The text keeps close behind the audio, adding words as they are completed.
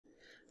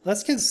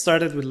Let's get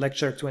started with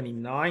lecture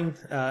 29.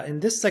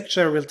 In this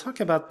lecture, we'll talk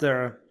about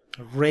the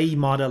ray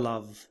model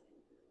of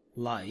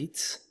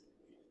light.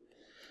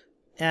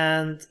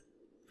 And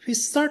we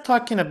start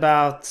talking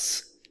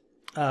about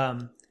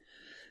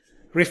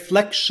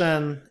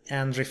reflection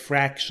and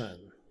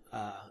refraction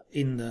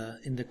in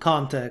the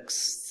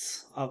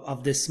context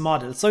of this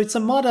model. So it's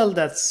a model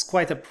that's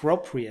quite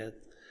appropriate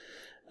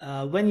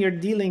when you're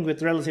dealing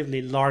with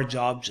relatively large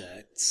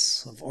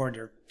objects of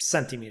order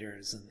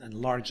centimeters and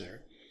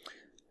larger.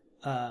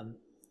 And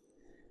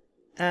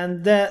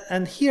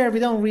here we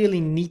don't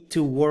really need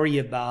to worry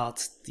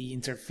about the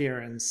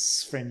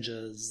interference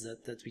fringes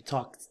that we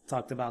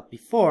talked about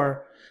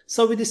before.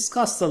 So we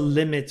discussed a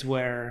limit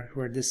where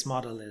this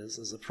model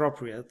is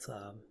appropriate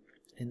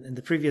in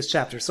the previous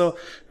chapter. So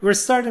we're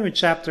starting with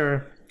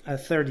chapter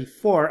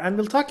 34, and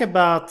we'll talk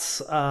about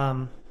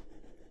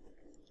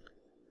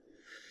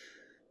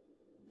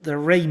the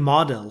ray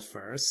model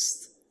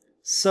first.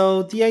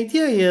 So the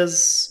idea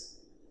is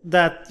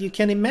that you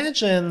can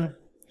imagine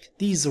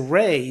these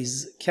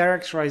rays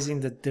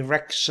characterizing the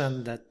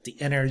direction that the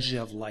energy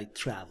of light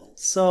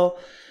travels. So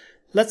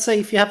let's say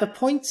if you have a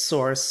point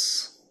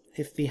source,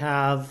 if we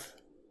have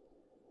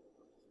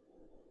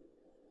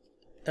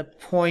a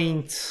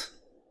point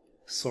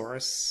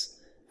source,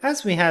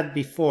 as we had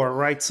before,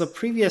 right? So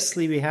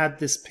previously we had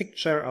this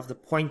picture of the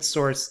point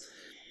source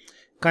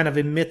kind of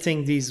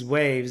emitting these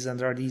waves, and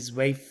there are these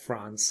wave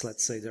fronts.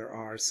 Let's say there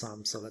are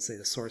some, so let's say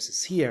the source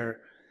is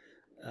here.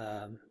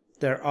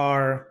 There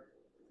are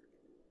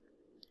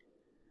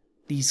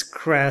these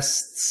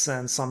crests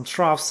and some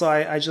troughs, so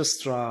I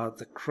just draw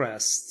the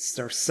crests.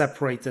 They're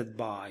separated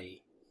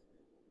by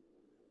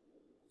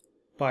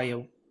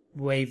a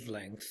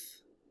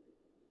wavelength.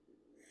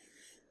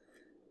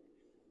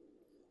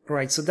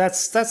 Right, so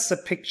that's the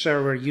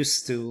picture we're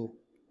used to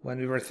when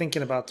we were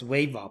thinking about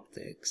wave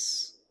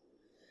optics.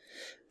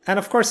 And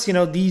of course, you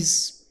know,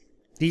 these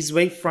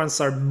wave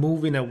fronts are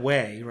moving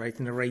away, right,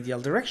 in a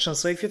radial direction.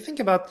 So if you think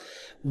about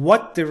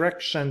what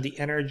direction the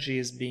energy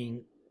is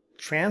being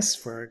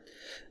transferred,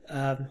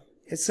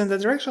 it's in the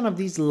direction of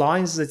these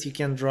lines that you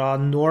can draw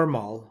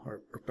normal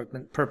or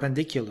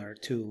perpendicular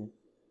to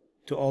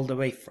all the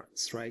wave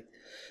fronts, right?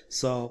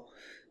 So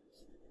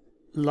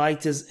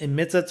light is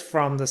emitted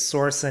from the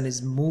source and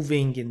is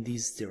moving in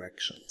these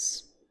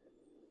directions.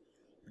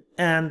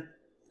 And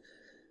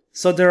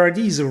so there are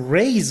these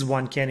rays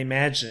one can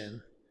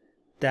imagine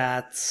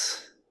that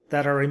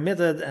are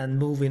emitted and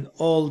move in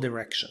all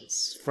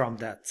directions from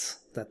that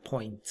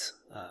point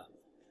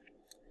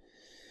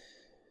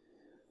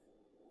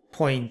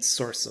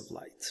source of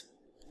light.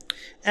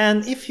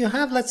 And if you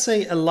have, let's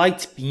say, a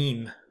light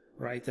beam,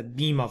 right, a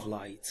beam of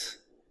light,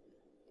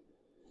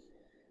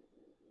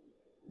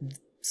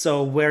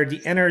 so where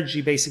the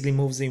energy basically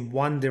moves in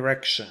one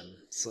direction,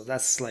 so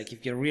that's like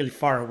if you're really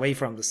far away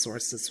from the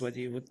source, that's what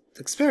you would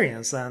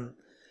experience. And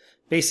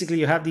basically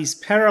you have these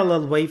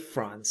parallel wave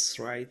fronts,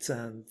 right,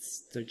 and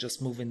they're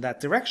just moving in that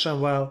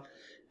direction. Well,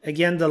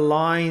 again, the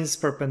lines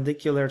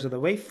perpendicular to the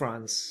wave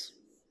fronts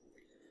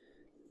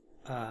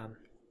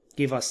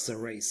give us the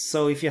rays.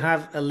 So if you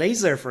have a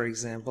laser, for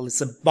example,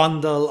 it's a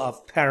bundle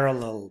of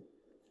parallel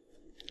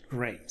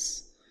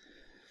rays.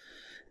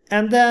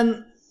 And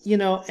then, you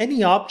know,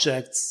 any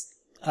objects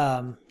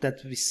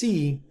that we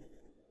see,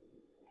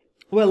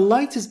 well,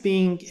 light is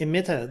being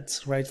emitted,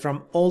 right,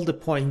 from all the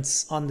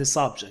points on this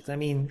object. I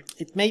mean,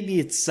 it may be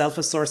itself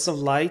a source of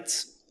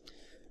light,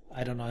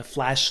 I don't know, a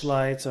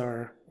flashlight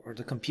or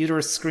the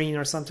computer screen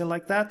or something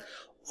like that.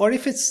 Or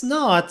if it's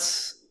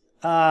not,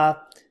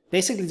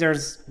 basically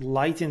there's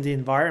light in the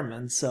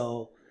environment.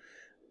 So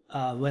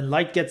when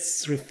light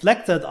gets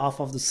reflected off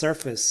of the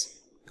surface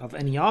of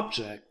any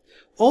object,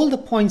 all the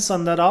points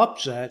on that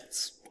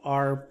object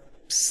are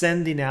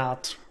sending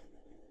out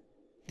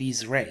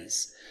these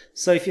rays.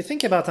 So if you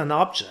think about an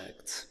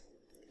object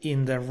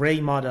in the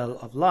ray model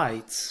of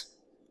light,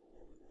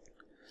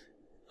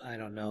 I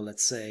don't know,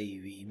 let's say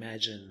we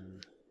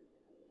imagine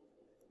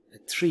a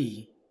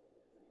tree.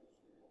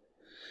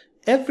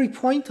 Every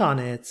point on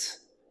it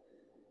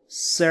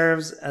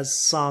serves as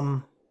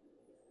some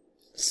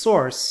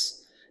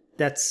source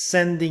that's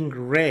sending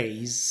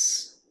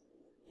rays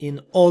in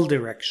all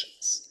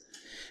directions.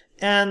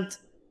 And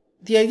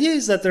the idea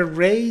is that the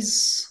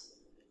rays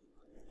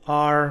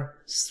are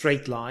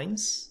straight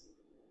lines.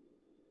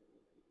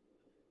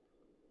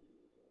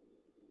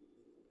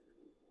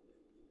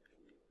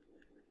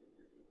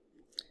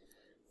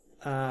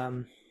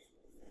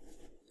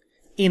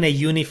 In a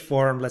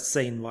uniform, let's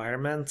say,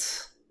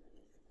 environment.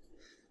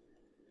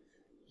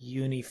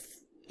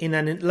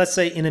 Let's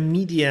say in a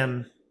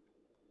medium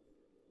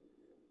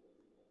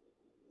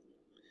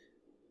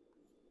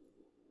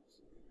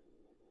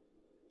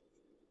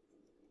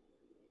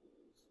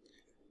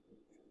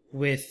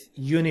with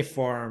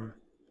uniform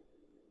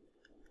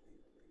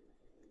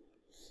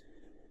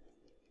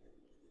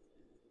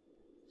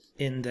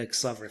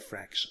index of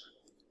refraction.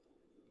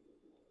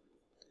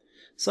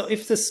 So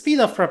if the speed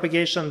of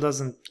propagation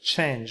doesn't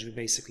change, we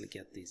basically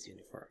get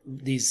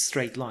these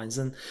straight lines.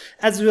 And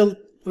as we'll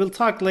we'll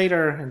talk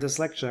later in this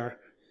lecture,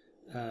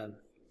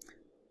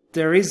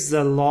 there is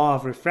the law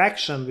of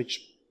refraction,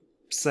 which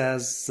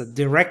says the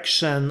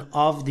direction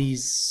of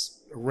these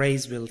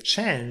rays will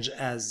change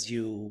as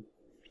you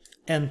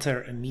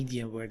enter a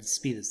medium where the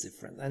speed is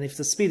different. And if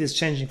the speed is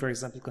changing, for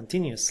example,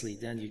 continuously,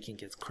 then you can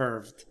get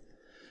curved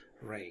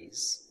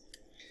rays.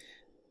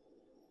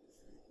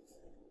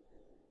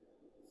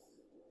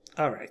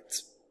 All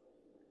right.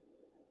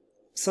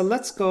 So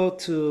let's go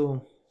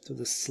to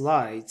the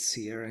slides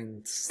here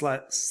and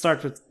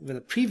start with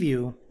a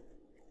preview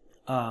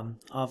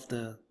of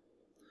the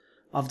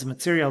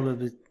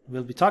material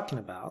we'll be talking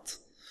about.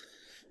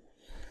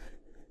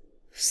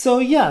 So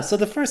yeah, so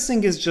the first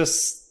thing is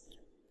just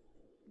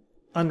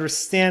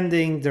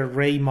understanding the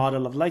ray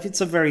model of light.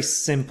 It's a very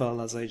simple,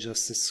 as I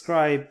just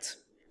described.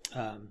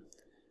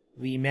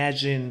 We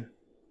imagine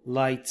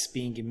light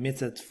being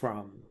emitted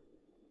from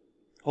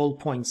all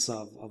points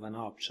of an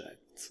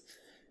object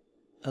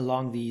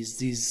along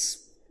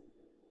these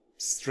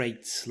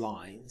straight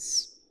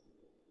lines.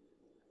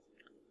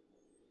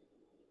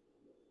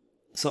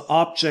 So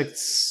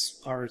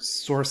objects are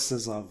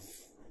sources of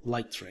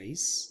light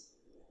rays.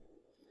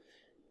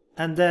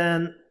 And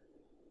then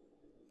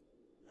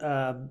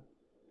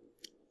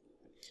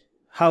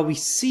how we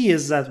see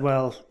is that,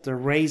 well, the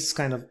rays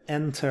kind of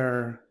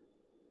enter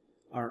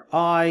our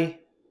eye,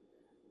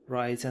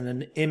 right? And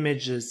an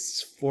image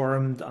is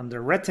formed on the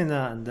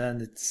retina, and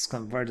then it's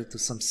converted to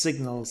some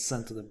signals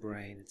sent to the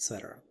brain,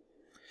 etc.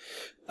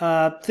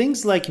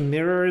 Things like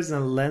mirrors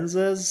and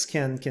lenses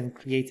can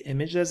create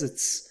images.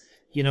 It's,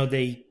 you know,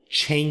 they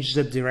change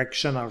the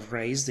direction of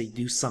rays. They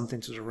do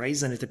something to the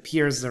rays, and it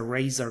appears the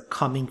rays are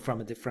coming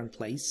from a different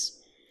place.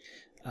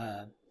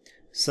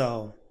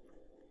 So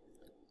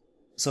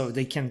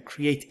they can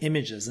create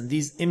images, and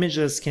these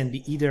images can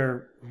be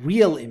either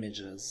real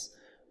images,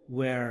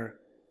 where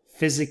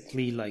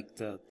physically, like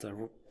the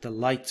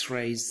light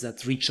rays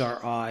that reach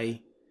our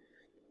eye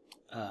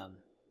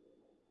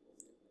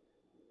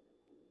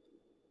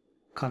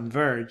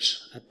converge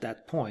at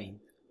that point,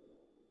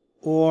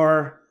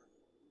 or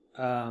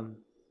there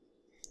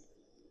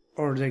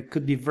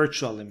could be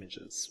virtual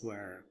images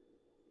where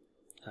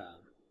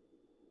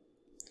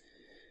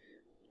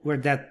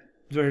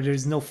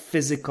there's no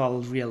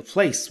physical real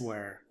place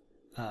where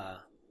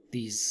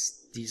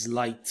these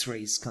light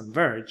rays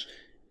converge.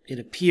 It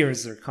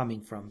appears they're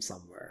coming from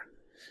somewhere.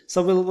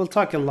 So we'll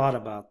talk a lot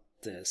about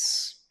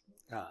this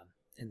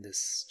in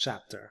this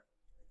chapter.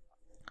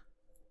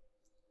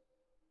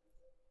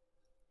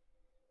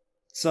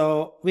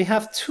 So we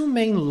have two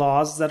main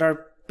laws that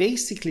are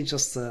basically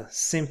just a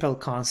simple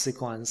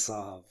consequence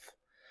of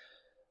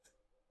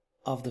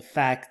the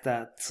fact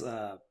that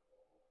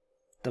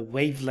the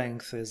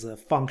wavelength is a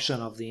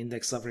function of the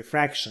index of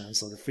refraction.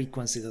 So the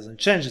frequency doesn't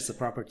change, it's a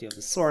property of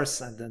the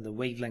source, and then the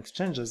wavelength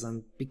changes.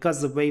 And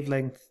because the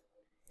wavelength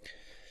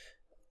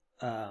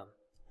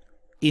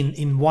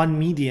in one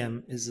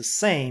medium is the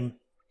same,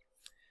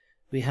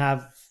 we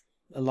have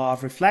a law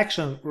of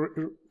reflection,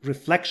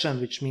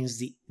 which means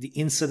the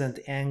incident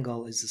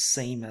angle is the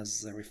same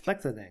as the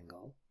reflected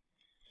angle.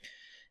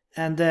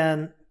 And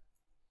then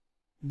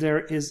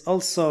there is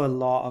also a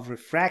law of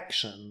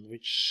refraction,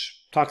 which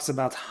talks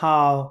about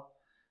how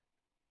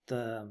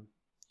the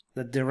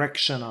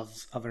direction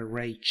of a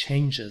ray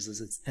changes as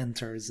it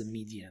enters a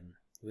medium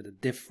with a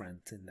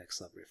different index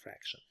of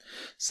refraction.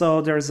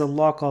 So there's a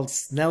law called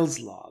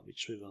Snell's law,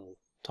 which we will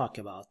talk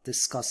about,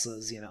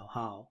 discusses, you know,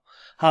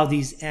 how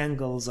these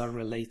angles are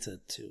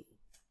related to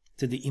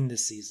the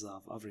indices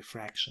of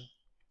refraction.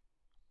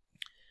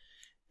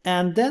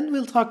 And then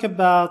we'll talk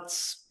about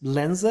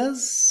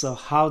lenses, so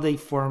how they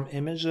form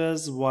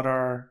images, what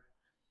are,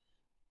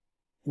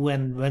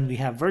 when we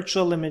have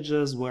virtual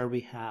images, where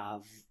we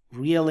have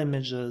real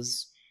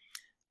images.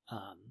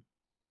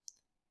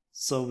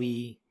 So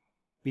we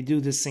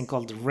do this thing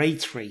called ray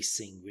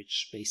tracing,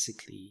 which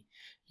basically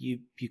you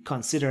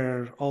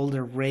consider all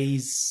the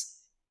rays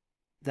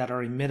that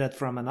are emitted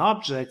from an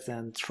object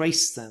and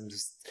trace them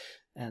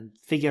and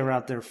figure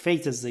out their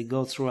fate as they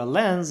go through a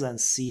lens and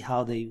see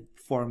how they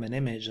form an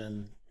image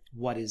and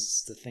what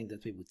is the thing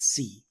that we would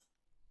see.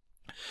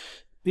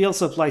 We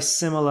also apply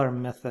similar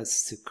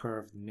methods to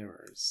curved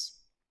mirrors.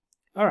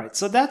 All right,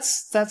 so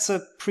that's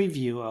a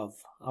preview of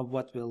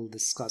what we'll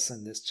discuss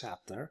in this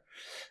chapter.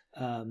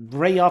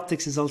 Ray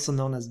optics is also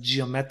known as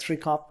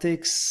geometric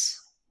optics.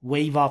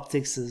 Wave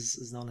optics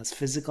is known as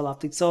physical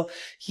optics. So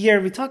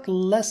here we talk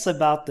less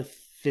about the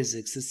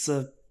physics. It's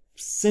a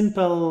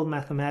simple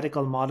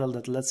mathematical model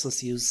that lets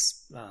us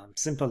use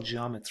simple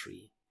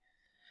geometry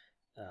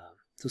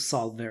to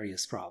solve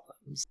various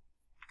problems.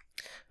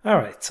 All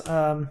right.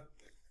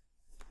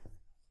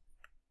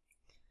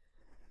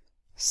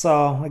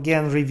 So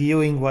again,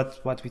 reviewing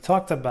what we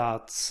talked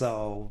about.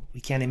 So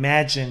we can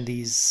imagine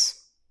these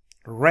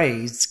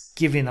rays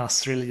giving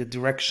us really the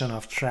direction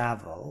of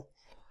travel.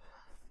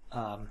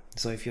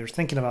 So if you're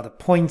thinking about a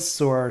point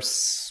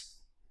source,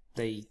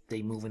 they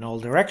move in all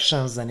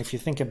directions. And if you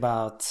think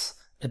about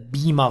a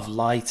beam of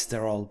light,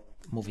 they're all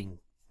moving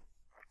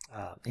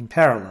in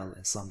parallel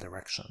in some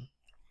direction.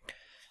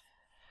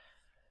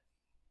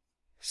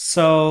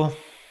 So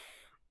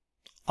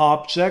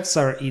objects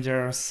are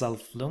either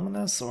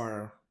self-luminous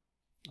or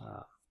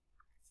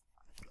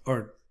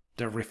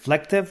they're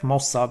reflective.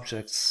 Most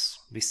objects,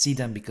 we see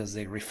them because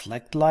they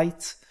reflect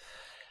light.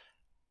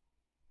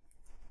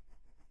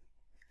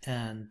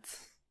 And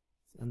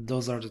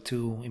those are the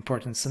two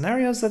important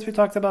scenarios that we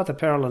talked about, a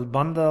parallel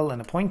bundle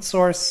and a point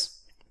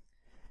source.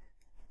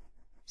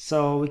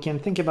 So we can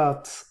think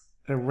about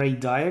a ray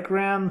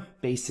diagram.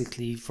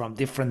 Basically, from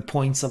different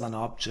points of an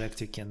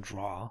object, you can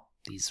draw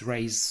these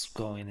rays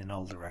going in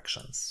all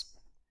directions.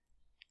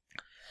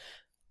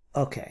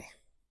 Okay.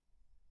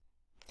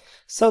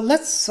 So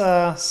let's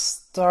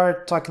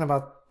start talking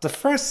about the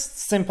first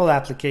simple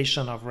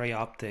application of ray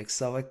optics.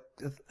 So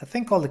a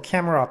thing called the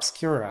camera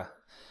obscura,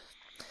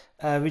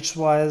 which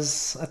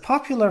was a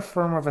popular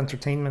form of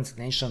entertainment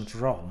in ancient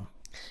Rome.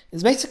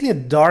 It's basically a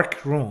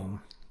dark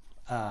room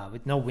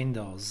with no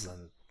windows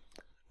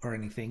or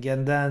anything,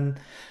 and then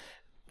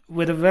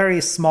with a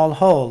very small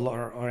hole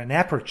or an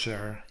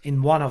aperture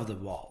in one of the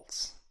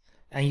walls.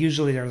 And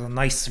usually there's a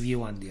nice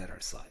view on the other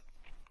side.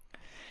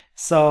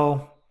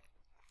 So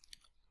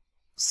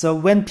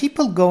when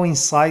people go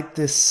inside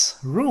this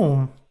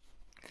room,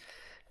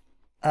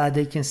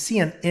 they can see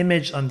an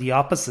image on the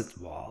opposite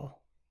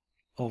wall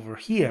over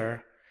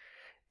here,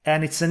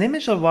 and it's an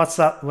image of what's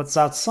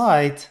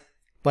outside,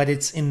 but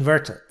it's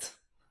inverted.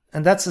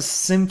 And that's a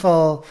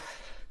simple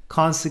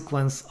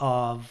consequence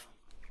of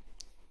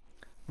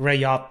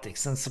ray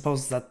optics. And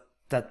suppose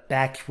that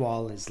back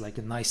wall is like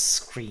a nice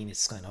screen,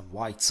 it's kind of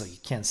white, so you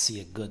can't see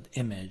a good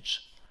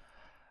image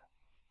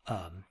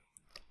on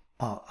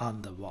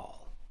the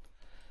wall.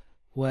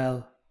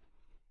 Well,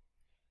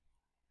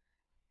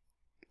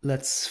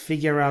 let's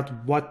figure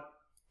out what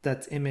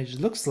that image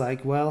looks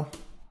like. Well,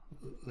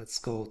 let's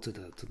go to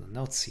the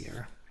notes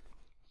here.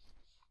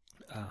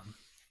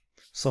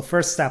 So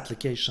first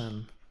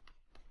application,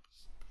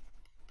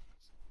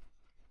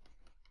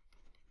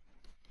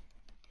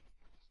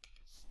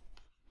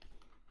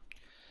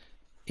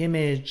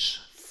 image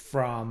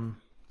from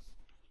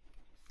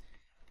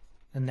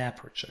an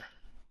aperture.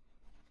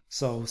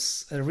 So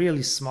a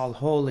really small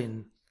hole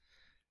in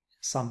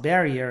some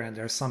barrier, and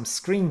there's some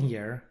screen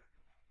here.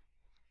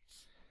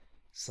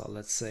 So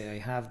let's say I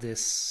have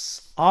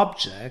this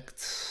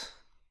object.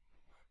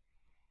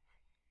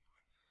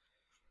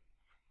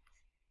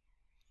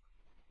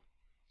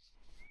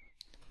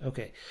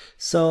 Okay,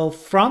 so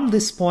from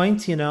this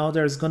point,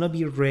 there's going to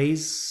be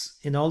rays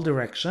in all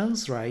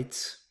directions,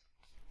 right?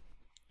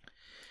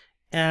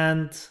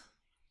 And,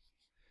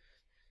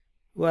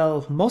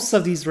 well, most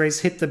of these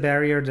rays hit the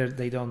barrier,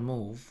 they don't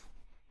move.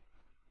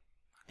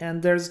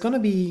 And there's going to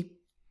be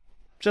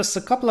just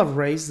a couple of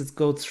rays that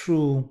go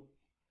through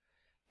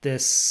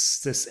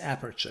this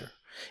aperture.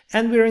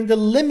 And we're in the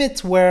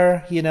limit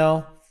where,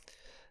 the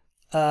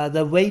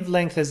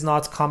wavelength is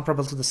not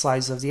comparable to the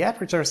size of the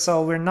aperture,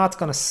 so we're not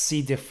going to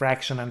see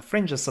diffraction and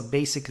fringes. So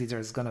basically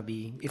there's going to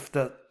be,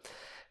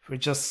 we're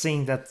just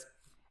seeing that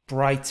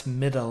bright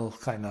middle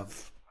kind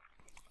of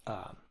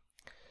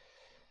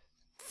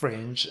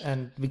fringe,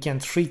 and we can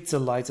treat the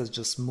light as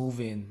just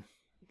moving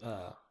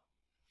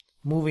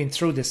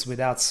through this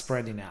without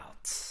spreading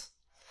out.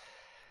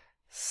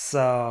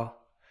 So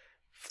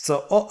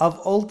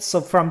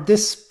from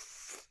this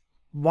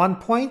one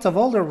point, of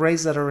all the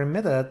rays that are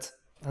emitted,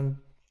 and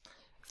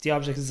if the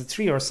object is a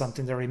tree or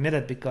something, they're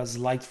emitted because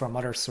light from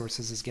other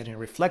sources is getting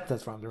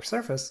reflected from their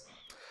surface.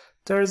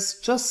 There's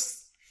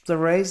just the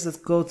rays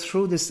that go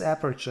through this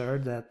aperture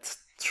that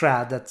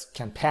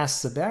can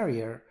pass the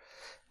barrier,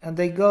 and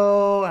they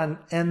go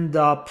and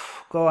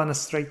go on a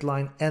straight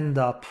line, end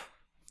up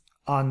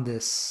on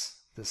this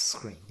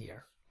screen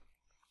here.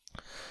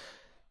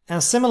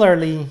 And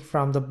similarly,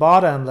 from the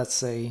bottom, let's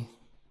say,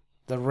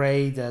 the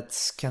ray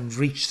that can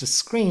reach the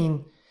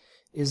screen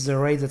is the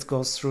ray that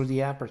goes through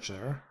the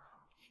aperture.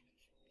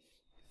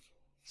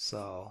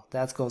 So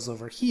that goes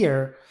over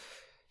here.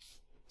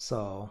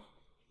 So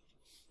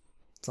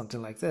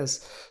something like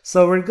this.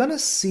 So we're going to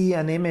see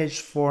an image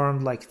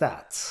formed like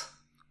that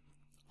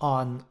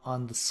on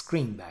the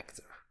screen back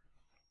there.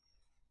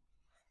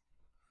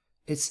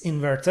 It's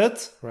inverted,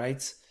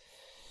 right?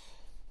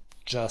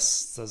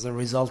 Just as a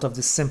result of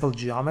this simple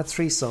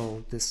geometry.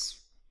 So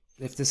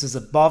if this is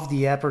above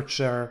the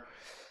aperture,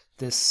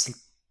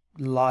 this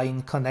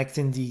line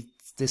connecting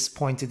this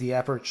point to the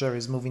aperture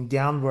is moving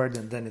downward,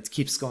 and then it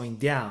keeps going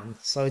down.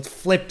 So it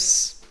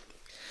flips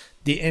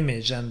the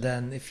image, and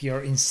then if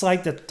you're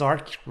inside that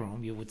dark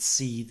room, you would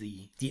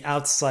see the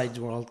outside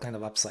world kind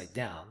of upside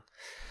down.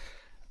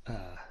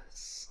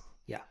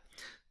 Yeah.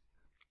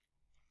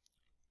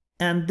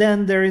 And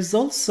then there is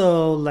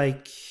also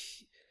like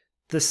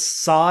the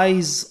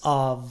size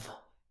of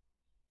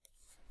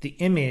the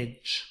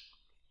image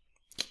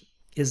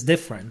is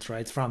different,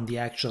 right, from the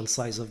actual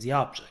size of the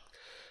object.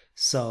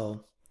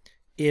 So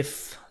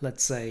if,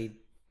 let's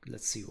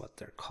see what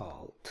they're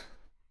called.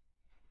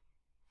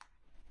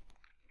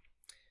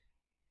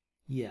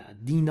 Yeah,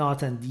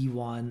 D0 and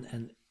D1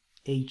 and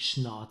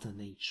H0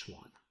 and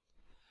H1.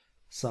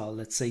 So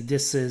let's say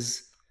this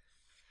is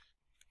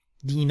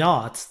d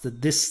naught, the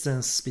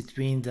distance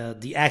between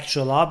the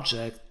actual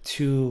object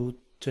to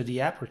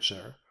the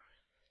aperture.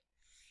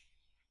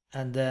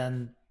 And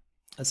then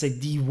let's say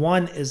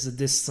d1 is the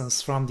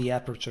distance from the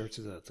aperture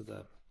to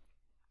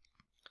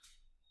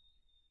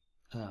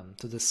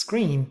the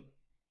screen.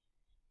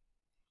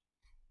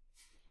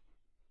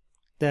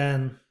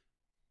 Then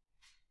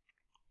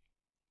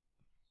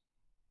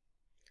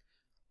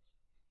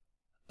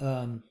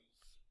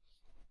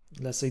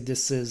let's say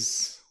this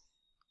is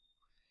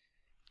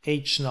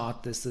h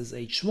naught, this is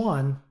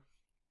h1.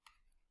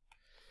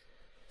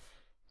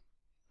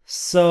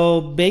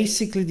 So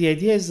basically the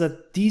idea is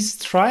that these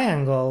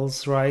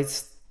triangles,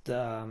 right,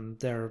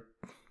 they're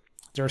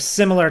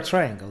similar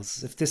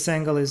triangles. If this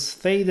angle is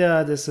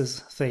theta, this is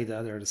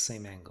theta, they're the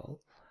same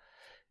angle.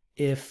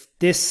 If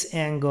this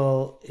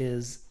angle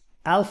is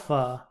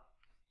alpha,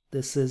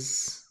 this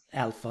is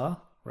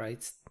alpha,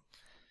 right?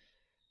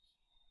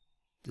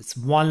 It's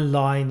one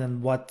line,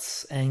 and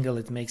what angle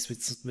it makes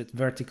with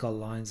vertical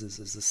lines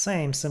is the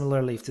same.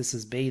 Similarly, if this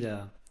is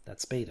beta,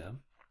 that's beta.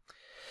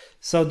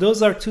 So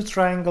those are two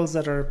triangles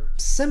that are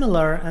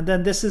similar, and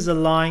then this is a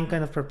line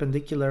kind of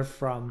perpendicular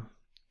from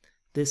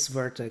this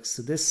vertex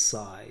to this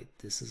side.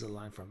 This is a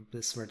line from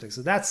this vertex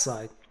to that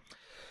side.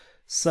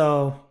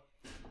 So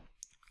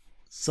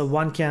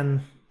one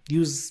can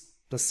use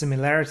the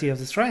similarity of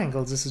the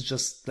triangles. This is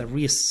just the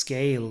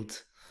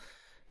rescaled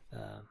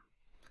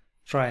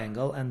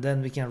triangle, and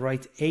then we can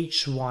write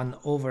h1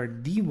 over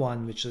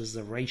d1, which is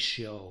the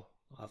ratio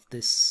of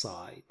this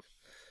side,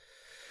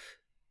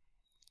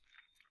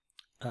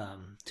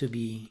 to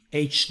be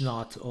h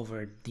naught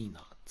over d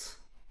naught.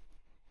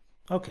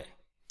 Okay,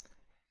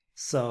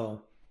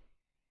 so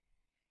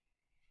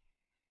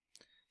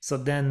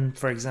then,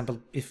 for example,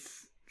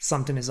 if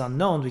something is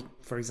unknown,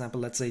 for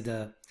example, let's say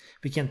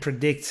we can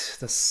predict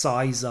the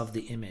size of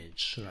the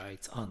image,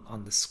 right,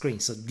 on the screen.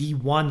 So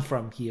d1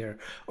 from here,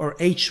 or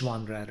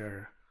h1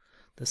 rather,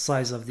 the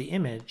size of the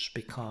image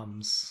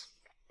becomes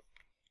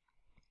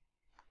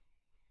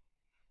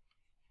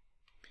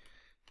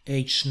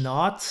h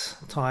naught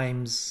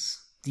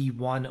times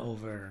d1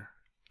 over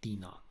d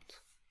naught.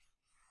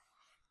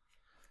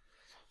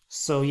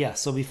 So yeah,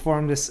 so we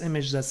form this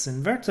image that's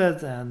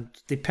inverted, and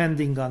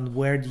depending on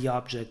where the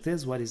object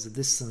is, what is the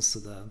distance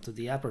to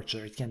the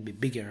aperture, it can be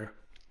bigger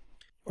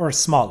or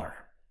smaller.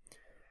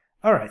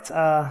 All right,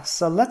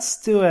 so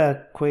let's do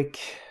a quick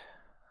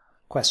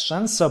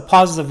question. So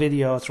pause the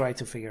video, try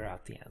to figure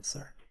out the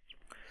answer.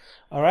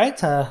 All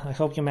right, I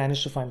hope you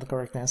managed to find the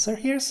correct answer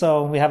here.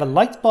 So we have a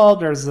light bulb,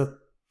 there's a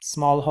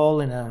small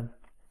hole in a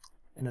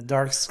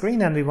dark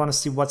screen, and we want to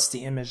see what's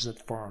the image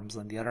that forms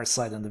on the other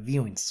side on the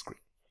viewing screen.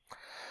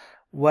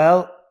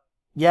 Well,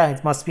 yeah,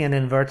 it must be an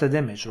inverted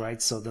image,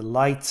 right? So the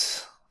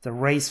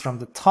rays from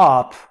the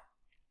top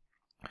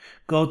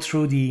go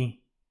through the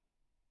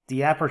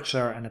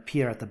aperture and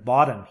appear at the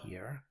bottom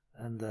here,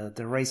 and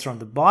the rays from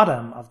the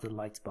bottom of the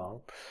light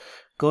bulb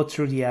go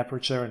through the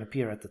aperture and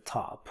appear at the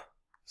top.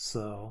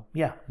 So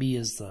yeah, B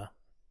is the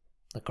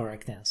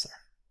correct answer.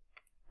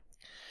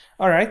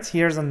 All right,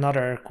 here's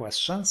another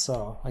question.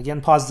 So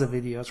again, pause the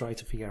video, try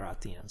to figure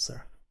out the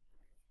answer.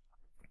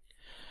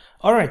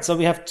 All right, so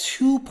we have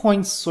 2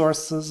 point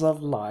sources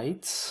of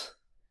light,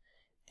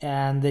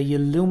 and they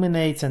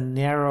illuminate a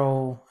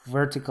narrow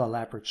vertical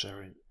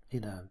aperture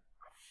in a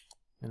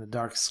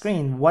dark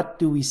screen. What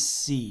do we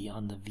see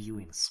on the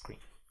viewing screen?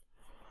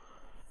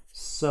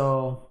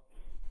 So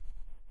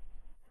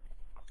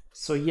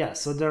yeah,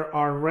 so there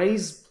are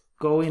rays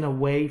going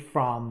away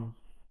from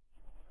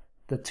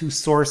the two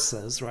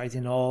sources, right,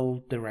 in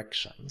all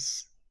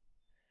directions,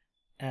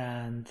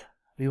 and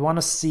we want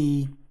to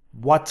see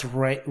what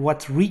rays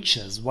reach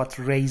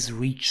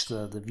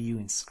the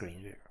viewing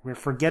screen. We're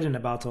forgetting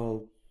about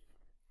all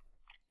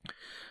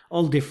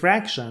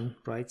diffraction,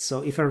 right?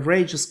 So if a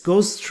ray just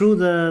goes through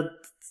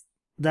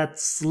that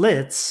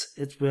slit,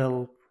 it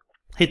will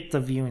hit the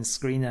viewing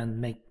screen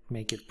and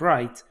make it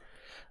bright.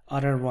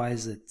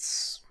 Otherwise,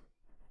 it's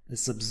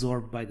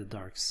absorbed by the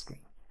dark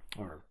screen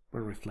or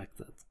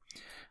reflected.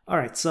 All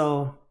right,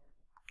 so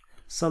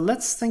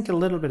let's think a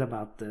little bit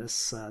about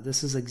this.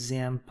 This is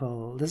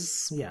example.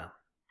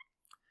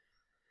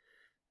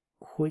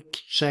 Quick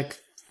check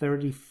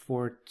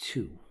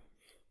 34.2.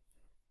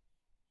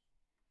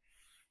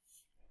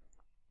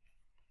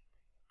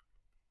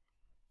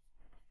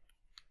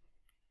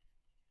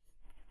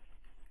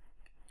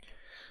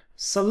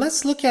 So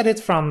let's look at it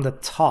from the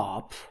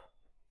top.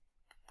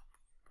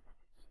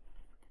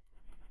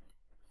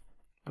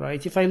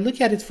 Right? If I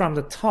look at it from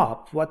the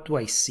top, what do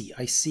I see?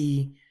 I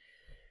see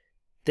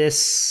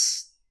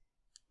this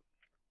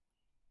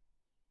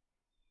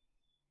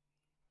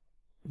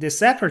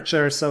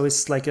aperture, so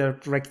it's like a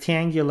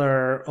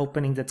rectangular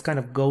opening that kind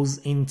of goes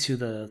into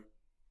the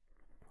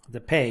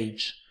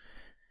page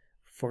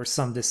for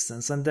some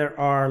distance, and there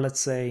are, let's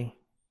say,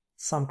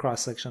 some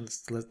cross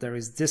sections. There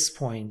is this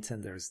point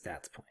and there's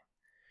that point.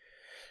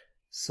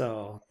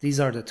 So these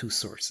are the two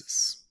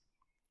sources.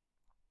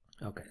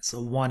 Okay,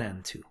 so 1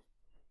 and 2,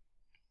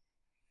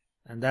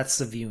 and that's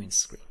the viewing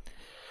screen.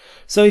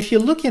 So if you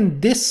look in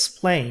this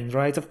plane,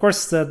 right, of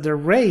course the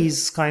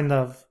rays kind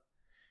of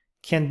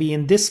can be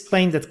in this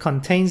plane that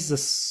contains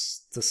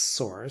the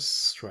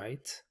source,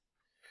 right?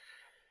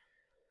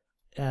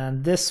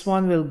 And this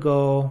one will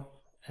go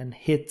and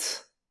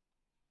hit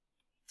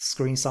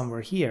screen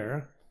somewhere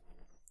here.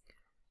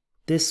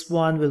 This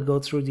one will go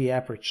through the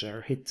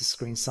aperture, hit the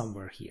screen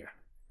somewhere here.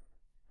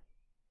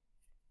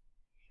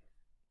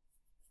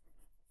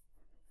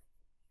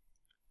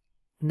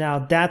 Now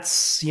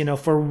that's,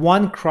 for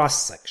one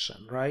cross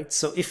section, right?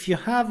 So if you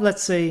have,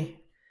 let's say,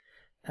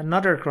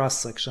 another cross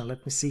section,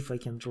 let me see if I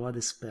can draw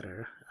this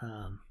better.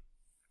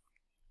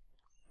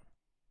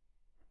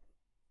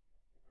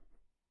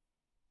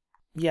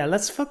 Yeah,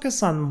 let's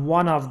focus on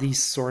one of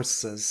these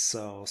sources.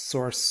 So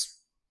source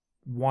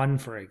 1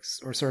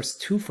 or source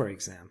 2, for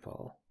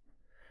example.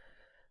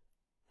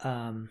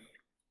 And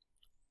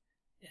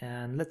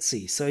let's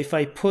see. So if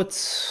I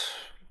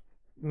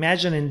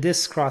imagine in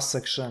this cross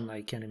section,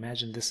 I can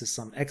imagine this is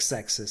some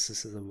x-axis,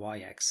 this is a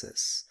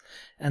y-axis,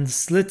 and the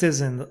slit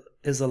is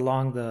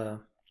along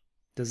the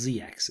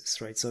z-axis,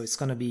 right? So it's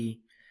going to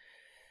be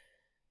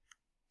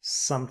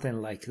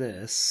something like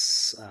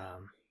this.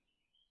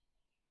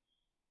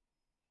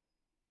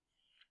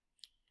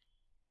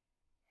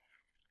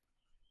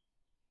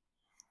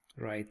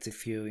 Right,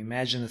 if you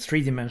imagine a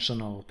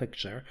three-dimensional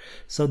picture.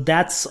 So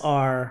that's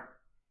our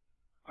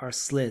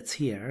slit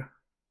here.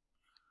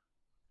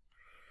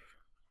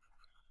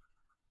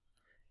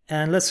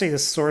 And let's say the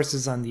source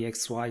is on the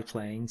xy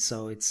plane,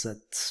 so it's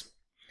at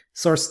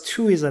source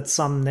 2 is at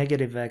some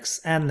negative x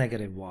and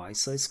negative y,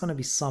 so it's going to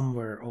be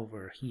somewhere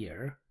over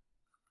here.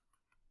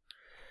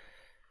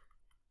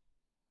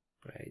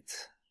 Right.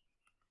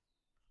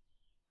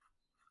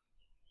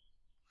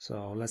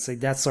 So let's say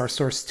that's our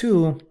source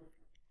 2.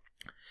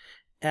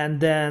 And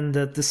then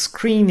the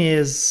screen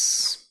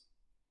is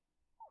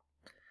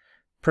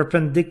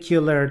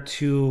perpendicular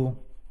to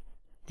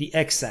the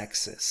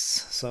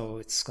x-axis. So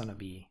it's going to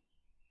be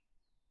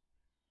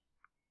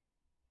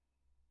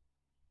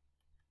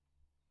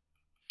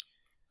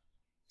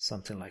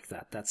something like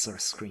that. That's our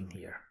screen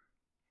here.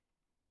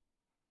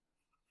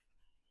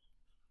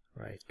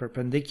 Right,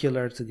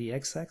 perpendicular to the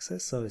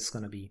x-axis. So it's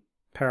going to be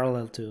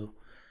parallel to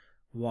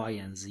y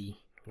and z,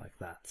 like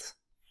that.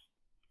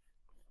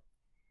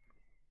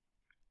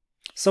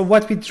 So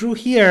what we drew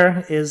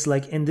here is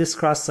like in this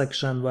cross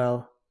section,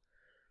 well,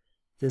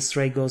 this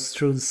ray goes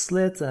through the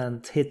slit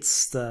and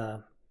hits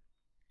the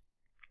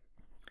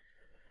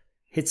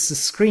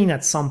screen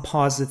at some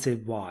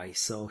positive y.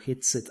 So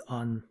hits it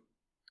on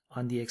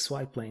the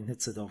xy plane,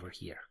 hits it over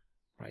here,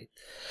 right?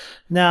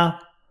 Now,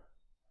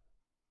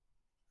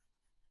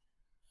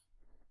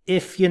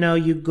 if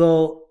you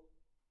go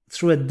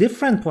through a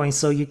different point,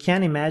 so you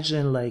can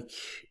imagine like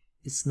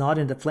it's not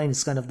in the plane,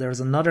 it's kind of,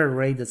 there's another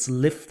ray that's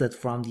lifted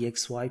from the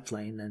xy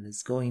plane and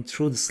it's going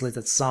through the slit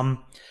at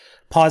some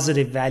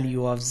positive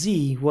value of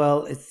z.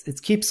 Well,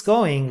 it keeps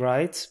going,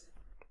 right?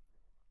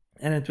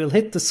 And it will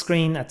hit the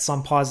screen at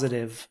some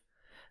positive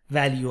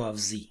value of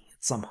z,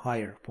 at some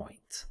higher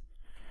point.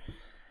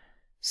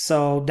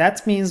 So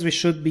that means we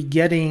should be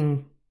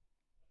getting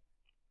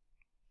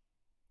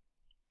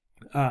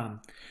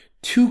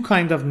two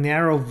kind of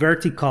narrow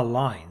vertical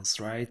lines,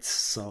 right?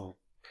 So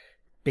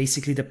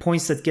basically the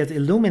points that get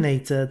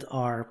illuminated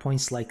are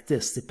points like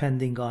this,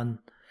 depending on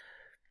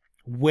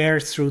where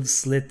through the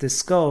slit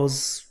this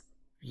goes.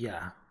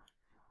 Yeah,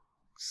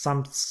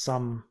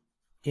 some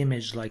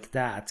image like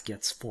that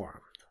gets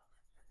formed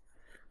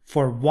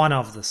for one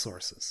of the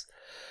sources.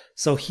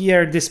 So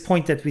here, this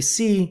point that we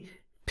see,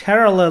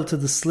 parallel to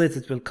the slit,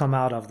 it will come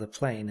out of the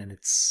plane, and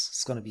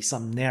it's going to be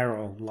some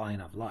narrow line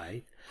of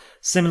light.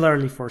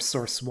 Similarly for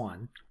source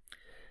 1.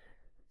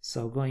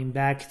 So going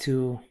back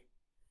to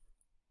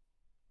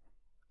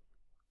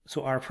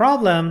our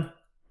problem,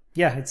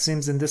 yeah, it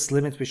seems in this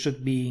limit we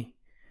should be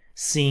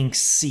seeing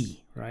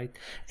C, right?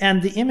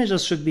 And the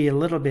images should be a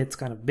little bit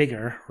kind of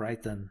bigger,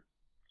 right, than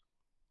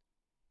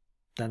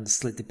the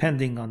slit,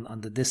 depending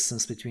on the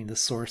distance between the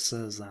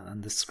sources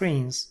and the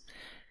screens.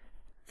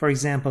 For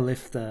example,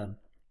 if the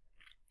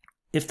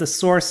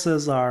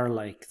sources are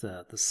like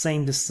the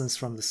same distance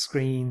from the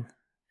screen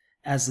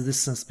as the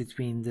distance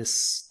between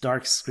this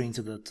dark screen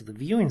to the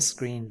viewing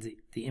screen,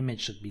 the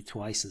image should be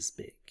twice as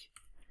big.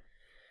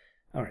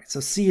 All right, so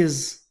C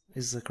is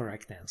the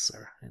correct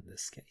answer in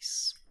this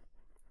case.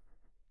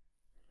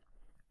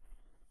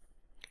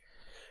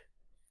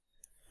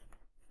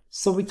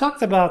 So we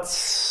talked about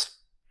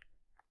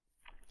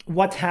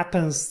what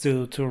happens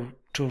to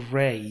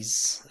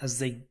rays as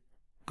they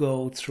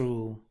go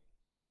through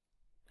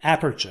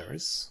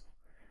apertures.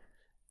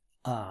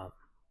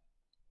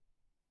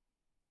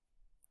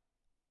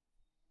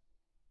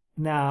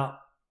 Now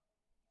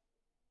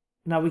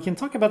we can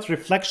talk about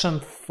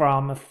reflection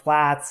from a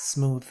flat,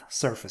 smooth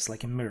surface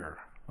like a mirror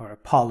or a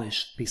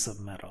polished piece of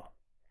metal.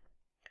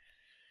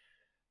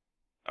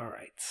 All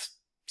right,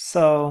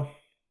 so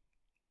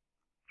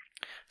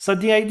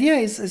the idea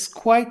is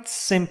quite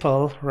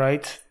simple,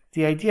 right?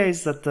 The idea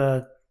is that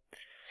the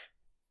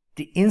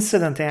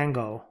incident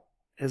angle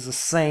is the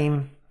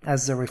same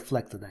as the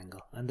reflected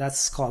angle, and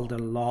that's called the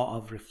law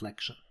of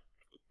reflection.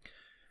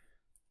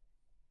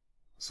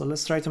 So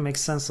let's try to make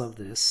sense of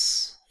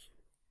this.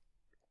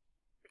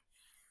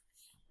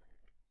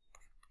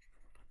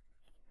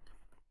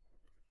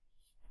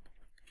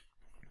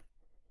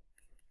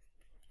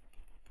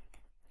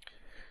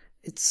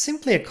 It's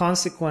simply a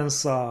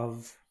consequence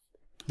of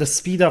the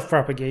speed of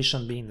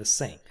propagation being the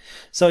same.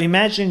 So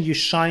imagine you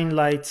shine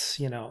light,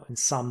 in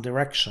some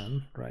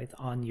direction, right,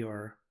 on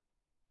your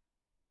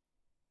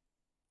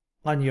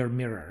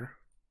mirror.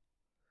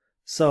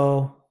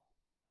 So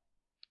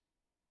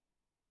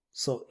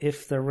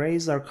if the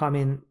rays are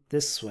coming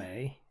this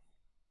way,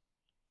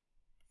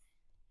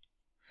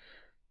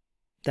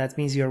 that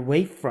means your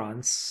wave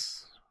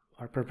fronts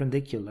are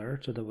perpendicular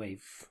to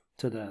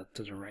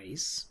the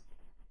rays.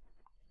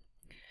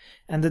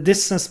 And the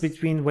distance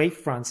between wave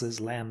fronts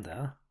is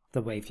lambda,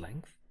 the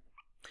wavelength.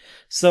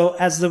 So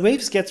as the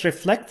waves get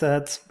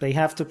reflected, they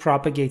have to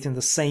propagate in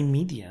the same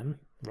medium,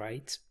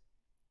 right?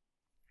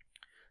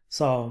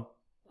 So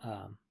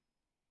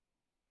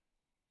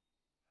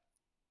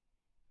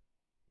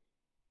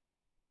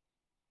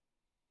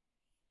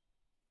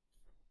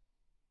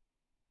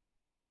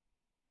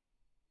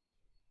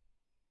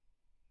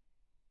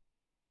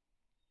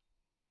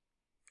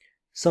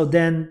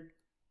then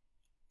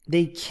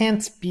they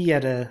can't be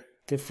at a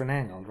different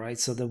angle, right?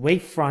 So the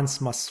wave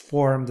fronts must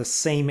form the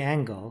same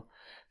angle,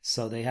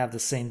 so they have the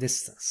same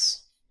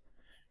distance,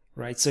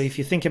 right? So if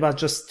you think about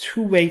just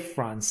two wave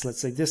fronts,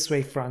 let's say this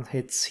wave front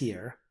hits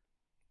here.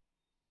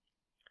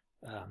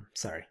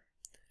 Sorry.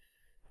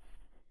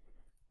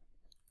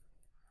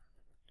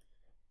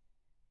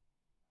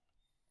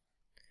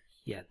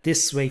 Yeah,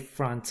 this wave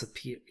front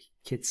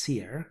hits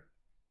here,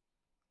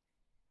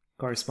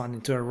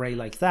 corresponding to a ray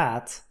like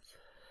that.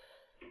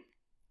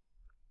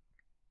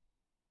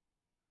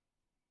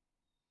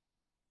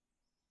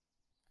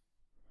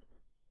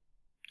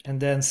 And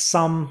then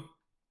some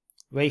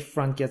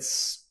wavefront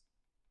gets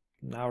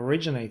now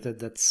originated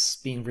that's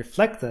being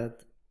reflected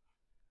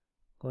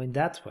going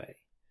that way.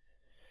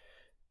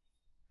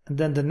 And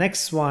then the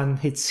next one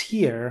hits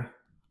here,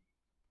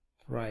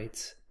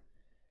 right?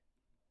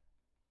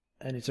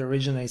 And it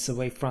originates a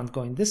wavefront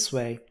going this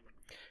way.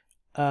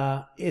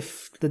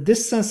 If the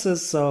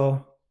distances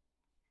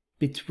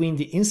between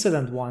the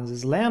incident ones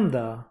is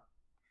lambda,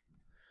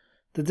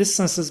 the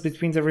distances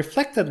between the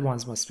reflected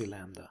ones must be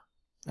lambda.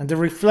 And the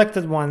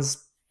reflected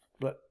ones,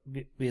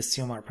 we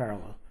assume, are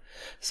parallel.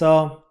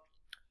 So,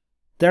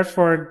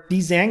 therefore,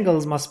 these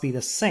angles must be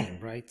the same,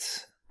 right?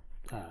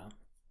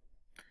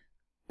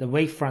 The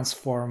wavefronts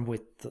formed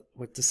with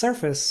the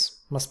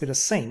surface must be the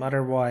same.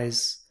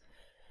 Otherwise,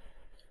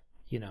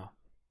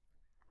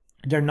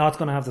 they're not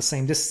going to have the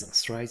same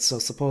distance, right? So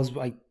suppose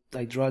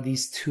I draw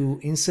these two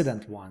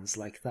incident ones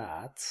like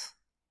that.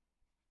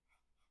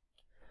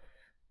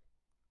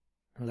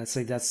 And let's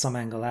say that's some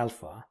angle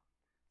alpha.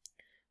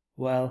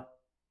 Well,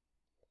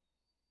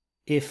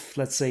 if,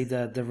 let's say,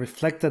 the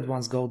reflected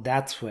ones go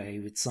that way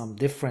with some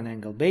different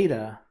angle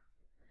beta,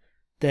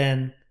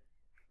 then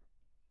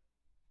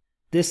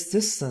this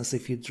distance,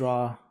 if you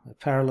draw a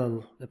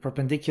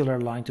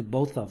perpendicular line to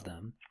both of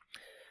them,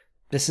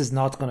 this is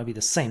not going to be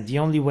the same. The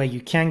only way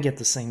you can get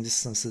the same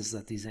distance is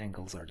that these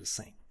angles are the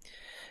same.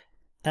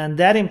 And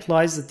that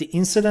implies that the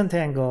incident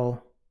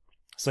angle,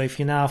 so if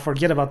you now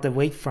forget about the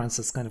wavefronts,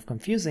 it's kind of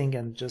confusing,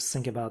 and just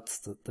think about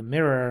the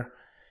mirror.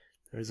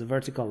 There's a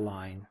vertical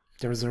line.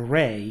 There's a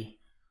ray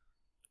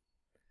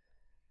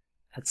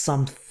at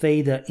some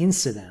theta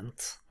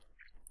incident.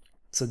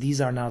 So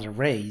these are now the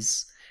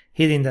rays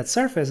hitting that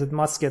surface. It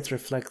must get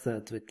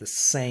reflected with the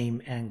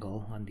same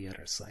angle on the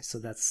other side. So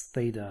that's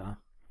theta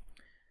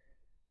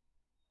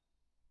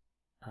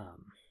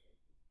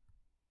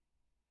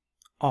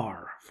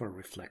R for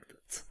reflected.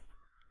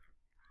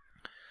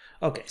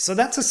 Okay, so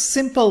that's a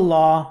simple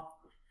law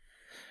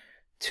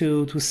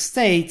to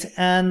state,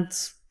 and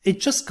it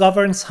just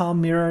governs how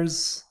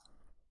mirrors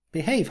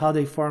behave, how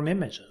they form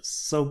images.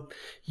 So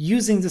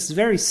using this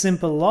very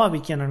simple law, we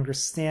can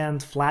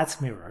understand flat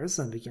mirrors,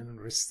 and we can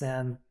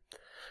understand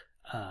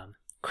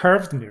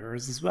curved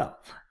mirrors as well.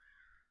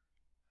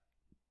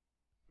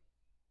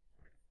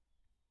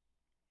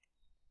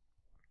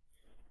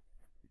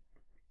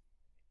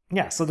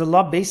 Yeah, so the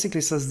law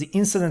basically says the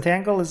incident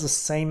angle is the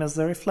same as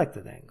the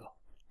reflected angle.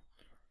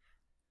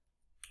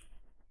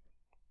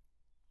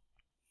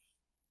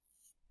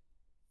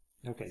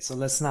 Okay, so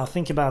let's now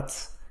think about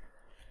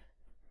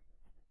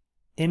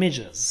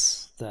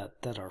images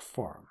that are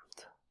formed.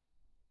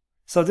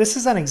 So this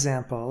is an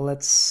example.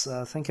 Let's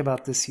think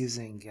about this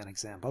using an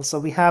example. So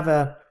we have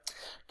a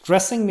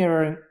dressing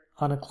mirror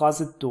on a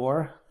closet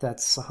door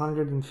that's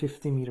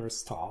 150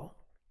 meters tall.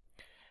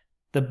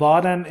 The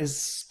bottom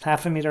is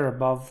half a meter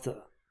above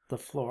the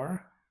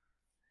floor,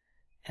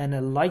 and a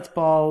light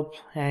bulb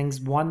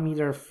hangs 1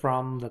 meter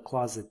from the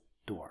closet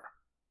door.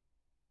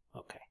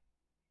 Okay.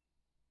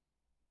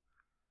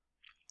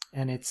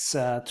 And it's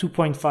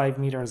 2.5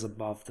 meters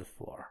above the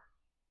floor.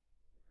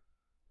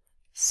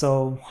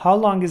 So how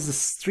long is the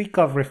streak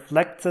of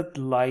reflected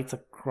light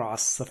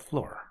across the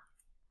floor?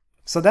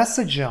 So that's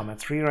the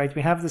geometry, right?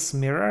 We have this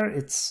mirror.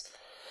 It's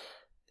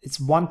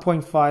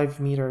 1.5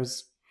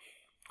 meters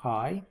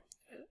high.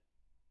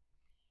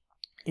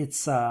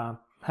 It's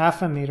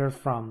half a meter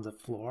from the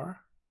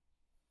floor.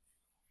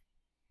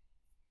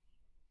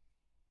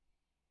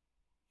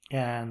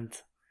 And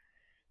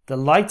the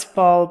light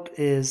bulb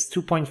is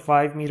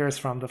 2.5 meters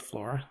from the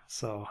floor.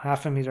 So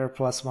half a meter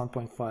plus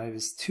 1.5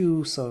 is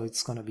 2. So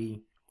it's going to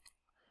be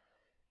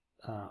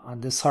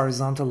on this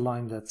horizontal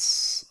line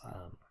that's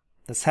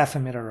half a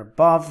meter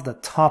above the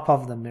top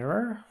of the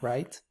mirror,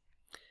 right?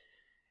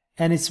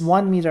 And it's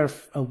 1 meter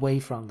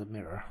away from the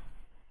mirror.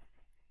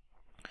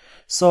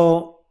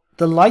 So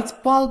the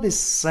light bulb is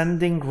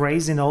sending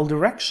rays in all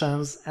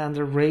directions, and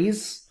the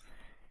rays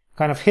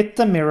kind of hit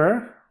the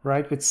mirror,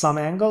 right, with some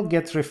angle,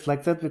 get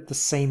reflected with the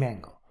same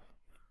angle.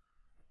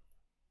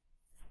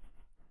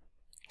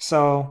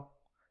 So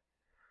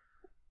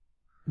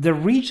the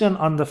region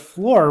on the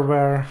floor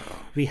where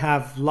we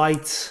have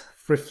light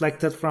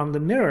reflected from the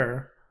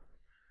mirror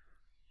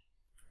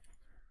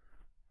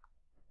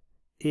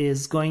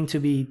is going to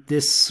be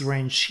this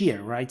range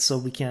here, right? So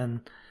we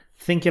can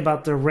think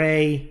about the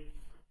ray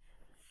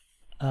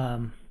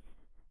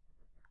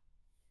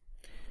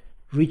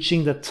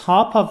reaching the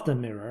top of the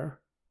mirror.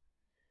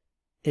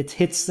 It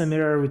hits the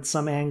mirror with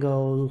some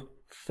angle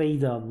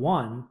theta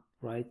 1,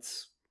 right?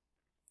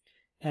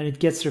 And it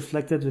gets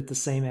reflected with the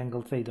same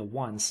angle theta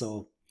 1.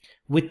 So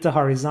with the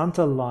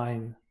horizontal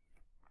line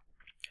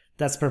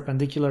that's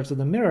perpendicular to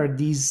the mirror,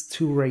 these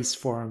two rays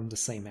form the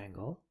same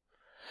angle.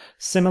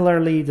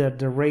 Similarly,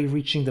 the ray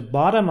reaching the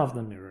bottom of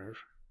the mirror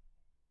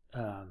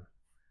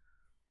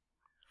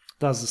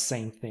does the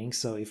same thing.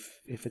 So if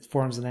it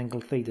forms an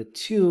angle theta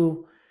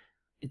 2,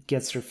 it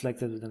gets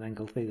reflected with an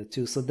angle theta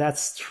 2. So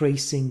that's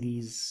tracing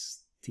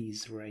these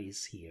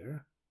rays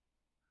here.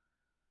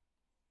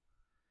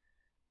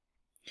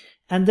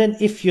 And then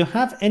if you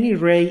have any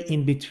ray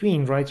in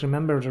between, right,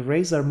 remember the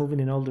rays are moving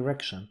in all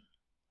directions.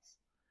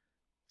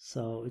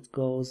 So it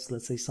goes,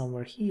 let's say,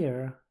 somewhere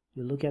here.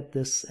 You look at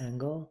this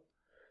angle,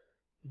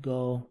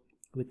 go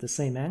with the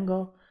same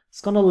angle.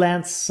 It's going to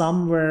land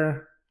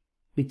somewhere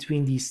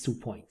between these 2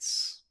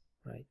 points,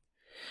 right?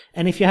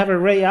 And if you have a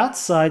ray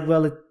outside,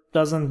 well, it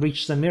doesn't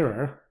reach the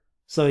mirror,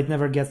 so it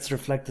never gets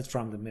reflected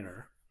from the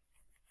mirror.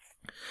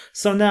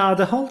 So now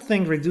the whole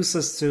thing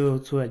reduces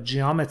to a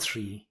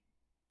geometry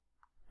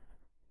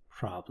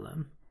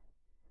problem,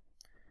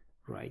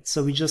 right?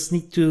 So we just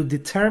need to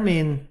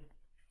determine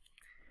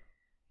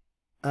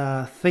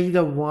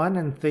theta 1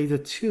 and theta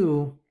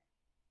 2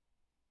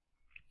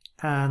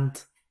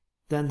 and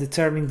then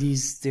determine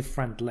these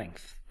different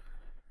lengths.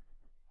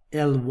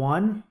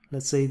 L1,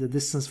 let's say the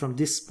distance from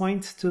this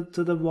point to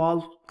the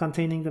wall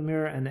containing the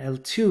mirror, and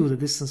L2, the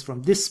distance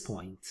from this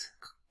point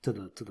to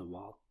the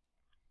wall.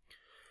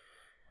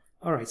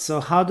 All right, so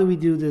how do we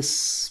do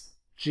this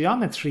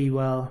geometry?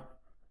 Well,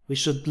 we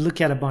should look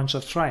at a bunch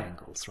of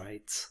triangles,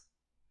 right?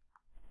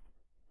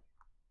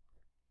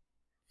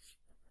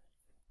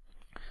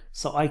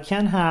 So I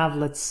can have,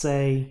 let's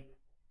say,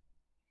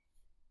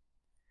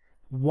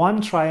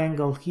 one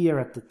triangle here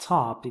at the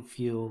top, if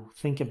you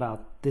think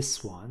about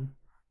this one,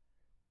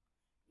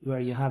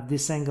 where you have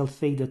this angle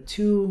theta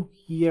 2,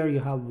 here you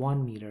have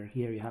 1 meter,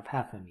 here you have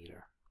half a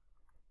meter.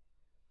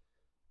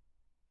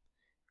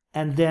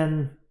 And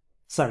then,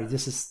 sorry,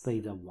 this is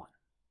theta 1.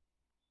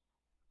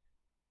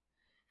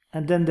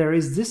 And then there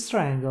is this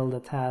triangle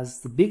that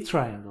has, the big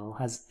triangle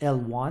has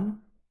L1,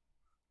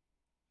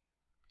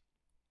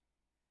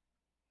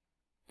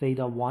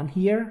 theta 1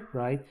 here,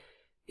 right?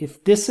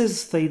 If this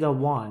is theta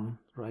 1,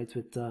 right,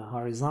 with the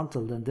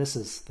horizontal, then this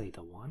is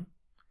theta 1.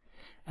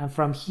 And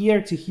from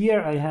here to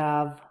here, I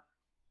have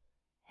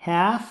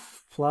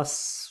half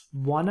plus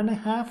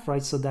 1.5,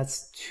 right? So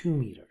that's 2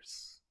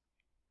 meters.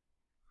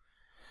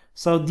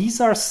 So these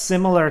are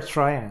similar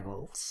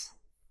triangles.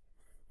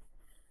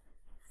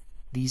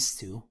 These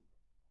two.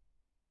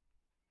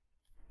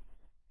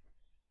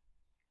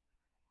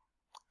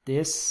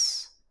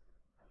 This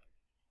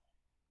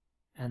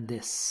and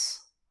this.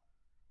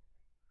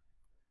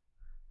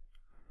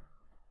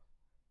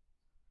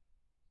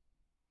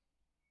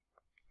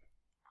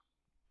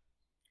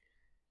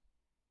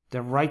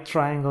 The right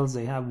triangles,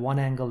 they have one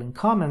angle in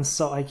common,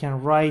 so I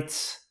can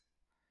write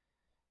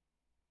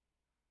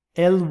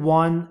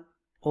L1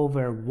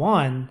 over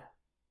 1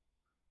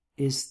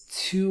 is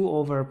 2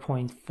 over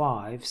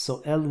 0.5, so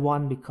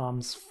L1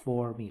 becomes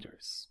 4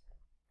 meters.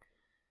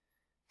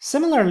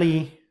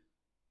 Similarly,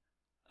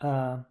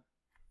 let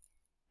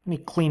me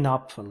clean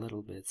up a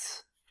little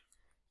bit.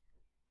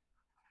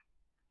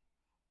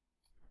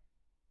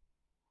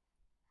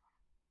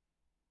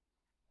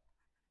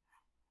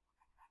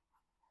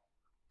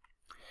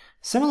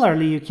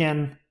 Similarly, you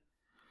can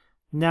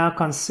now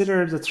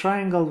consider the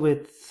triangle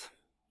with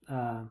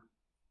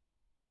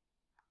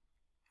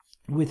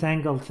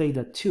angle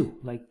theta 2,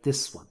 like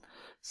this one.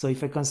 So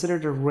if I consider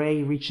the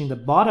ray reaching the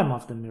bottom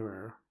of the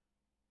mirror,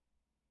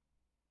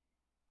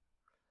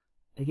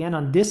 again,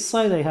 on this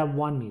side I have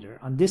 1 meter.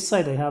 On this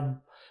side I have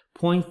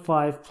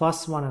 0.5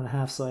 plus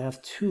 1.5, so I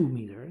have 2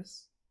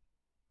 meters.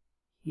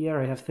 Here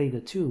I have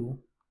theta 2,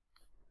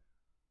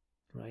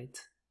 right?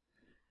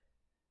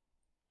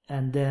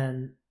 And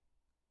then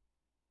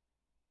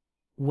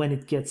when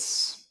it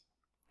gets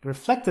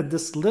reflected,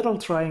 this little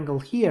triangle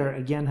here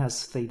again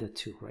has theta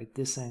 2, right?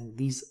 These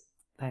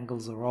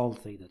angles are all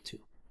theta 2.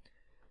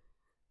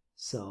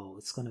 So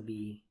it's going to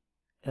be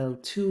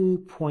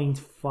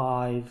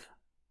L2.5.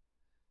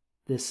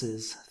 This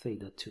is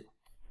theta 2.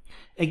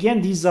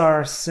 Again, these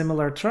are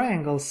similar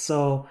triangles.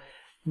 So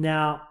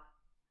now,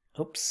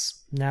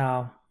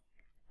 now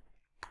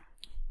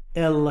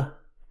L2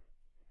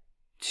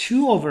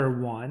 over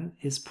 1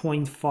 is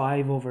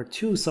 0.5 over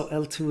 2. So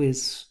L2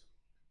 is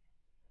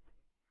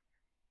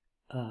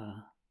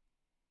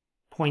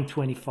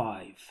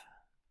 0.25.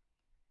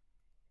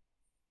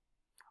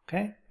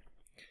 Okay.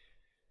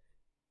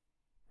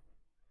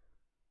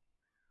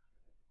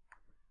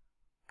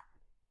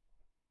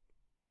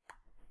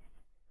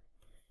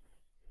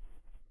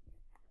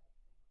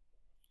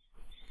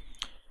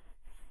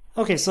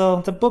 Okay,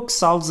 so the book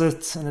solves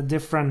it in a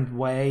different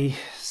way,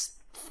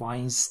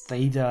 finds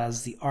theta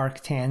as the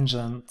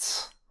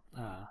arctangent,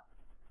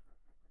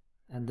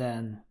 and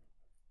then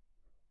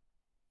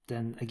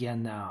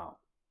again now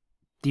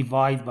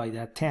divide by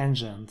that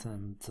tangent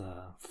and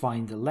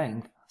find the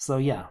length. So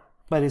yeah,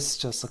 but it's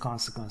just a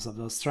consequence of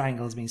those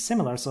triangles being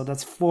similar. So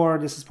that's 4,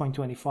 this is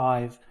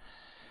 0.25.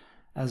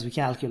 As we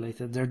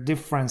calculated, their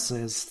difference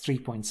is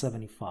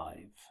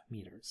 3.75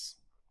 meters.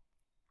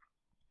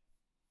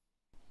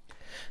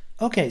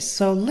 Okay,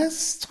 so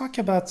let's talk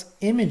about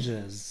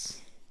images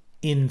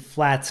in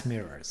flat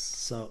mirrors.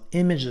 So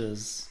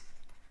images.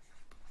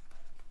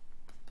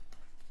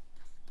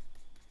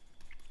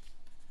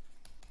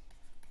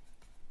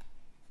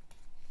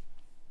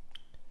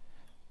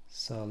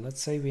 So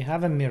let's say we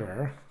have a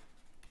mirror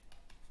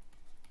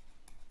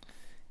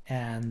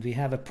and we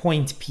have a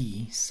point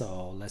P.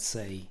 So let's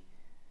say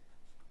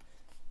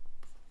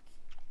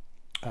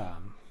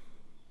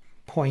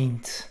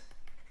point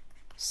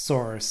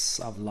source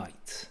of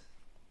light.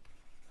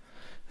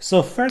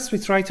 So first we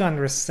try to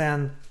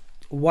understand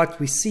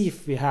what we see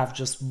if we have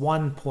just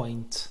one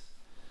point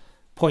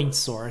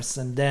source,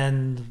 and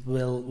then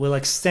we'll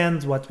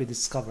extend what we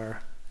discover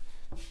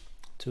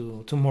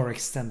to more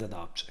extended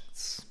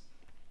objects.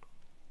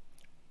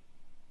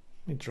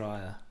 Let me draw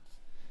a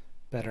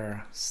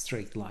better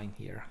straight line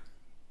here.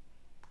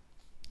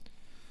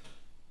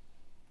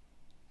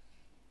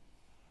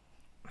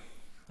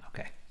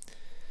 Okay.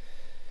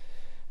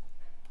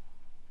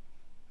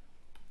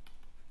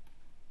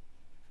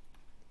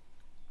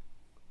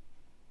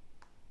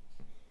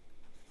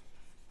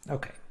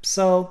 Okay,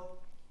 so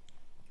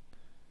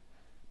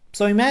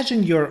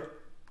imagine you're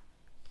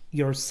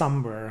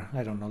somewhere,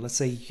 I don't know, let's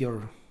say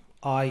your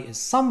eye is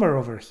somewhere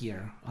over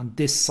here on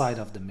this side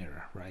of the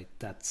mirror, right?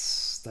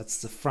 That's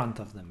the front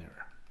of the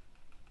mirror.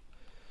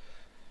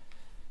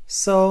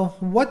 So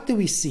what do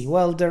we see?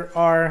 Well, there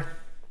are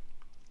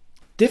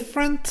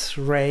different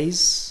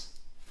rays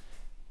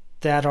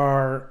that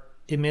are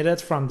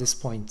emitted from this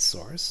point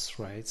source,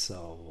 right?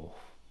 So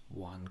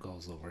one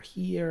goes over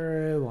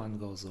here, one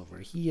goes over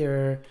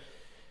here.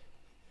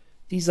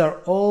 These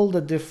are all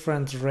the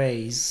different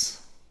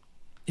rays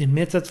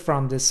emitted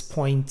from this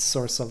point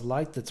source of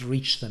light that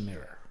reach the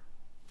mirror.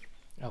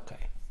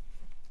 Okay.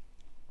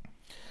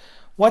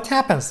 What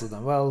happens to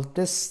them? Well,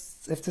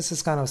 if this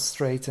is kind of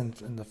straight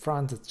in the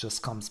front, it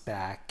just comes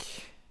back.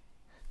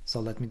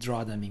 So let me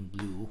draw them in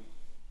blue.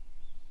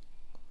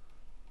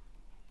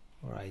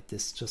 All right,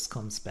 this just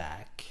comes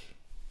back.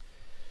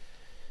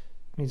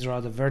 Let me draw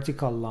the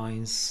vertical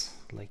lines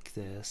like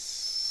this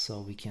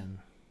so we can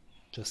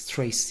just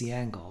trace the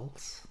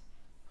angles.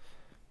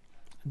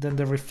 Then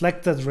the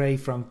reflected ray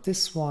from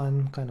this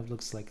one kind of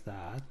looks like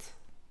that.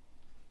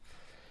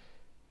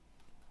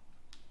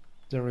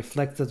 The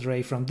reflected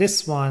ray from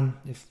this one,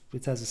 if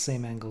it has the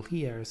same angle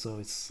here, so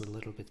it's a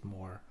little bit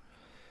more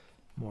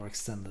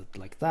extended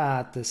like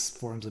that. This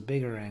forms a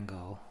bigger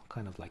angle,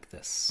 kind of like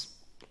this.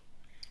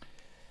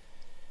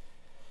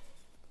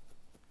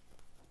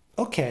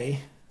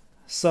 Okay,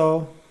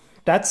 so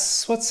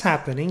that's what's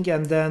happening.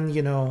 And then,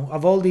 you know,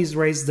 of all these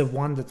rays, the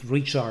one that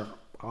reach our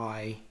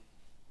eye,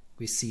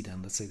 we see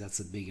them. Let's say that's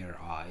a bigger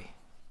eye.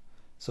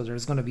 So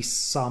there's going to be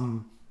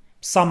some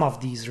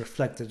of these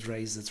reflected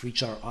rays that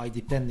reach our eye,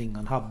 depending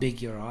on how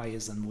big your eye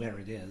is and where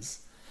it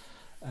is.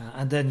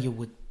 And then you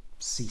would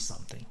see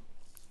something.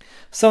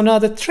 So now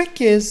the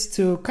trick is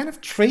to kind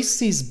of trace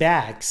these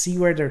back, see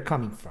where they're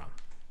coming from.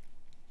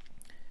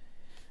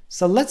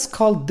 So let's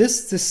call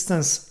this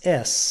distance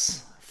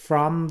S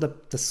from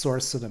the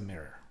source of the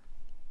mirror.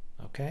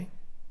 Okay.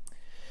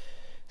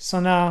 So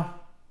now,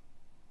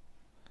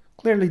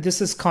 clearly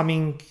this is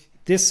coming,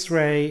 this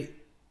ray,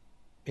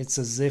 it's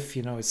as if,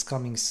 you know, it's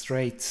coming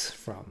straight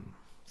from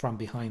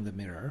behind the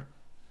mirror.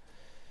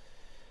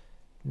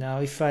 Now,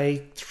 if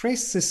I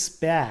trace this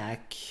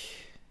back,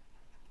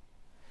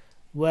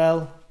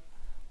 well,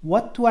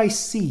 what do I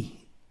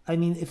see? I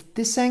mean, if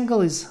this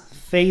angle is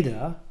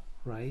theta,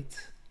 right?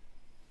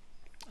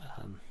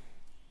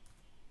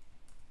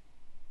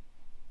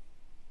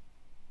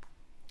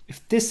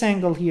 if this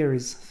angle here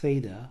is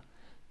theta,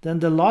 then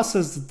the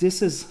losses,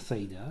 this is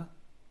theta.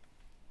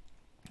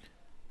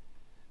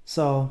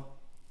 So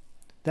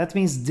that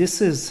means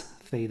this is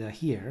theta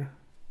here.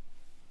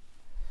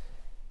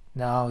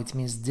 Now it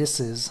means this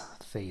is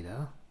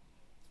theta.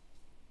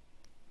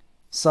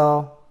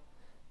 So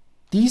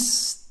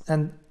these,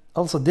 and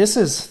also this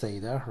is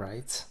theta,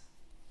 right?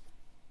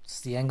 It's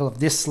the angle of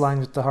this line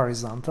with the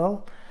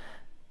horizontal.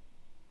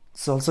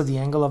 It's also the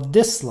angle of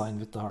this line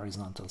with the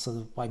horizontal.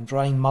 So I'm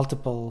drawing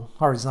multiple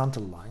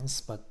horizontal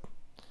lines, but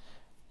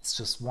it's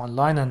just one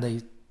line and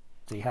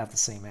they have the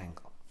same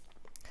angle.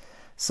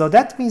 So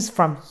that means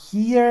from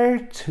here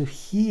to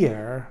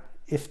here,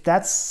 if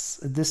that's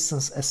a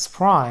distance s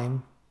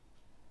prime,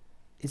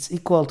 it's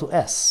equal to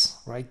s,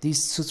 right?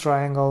 These two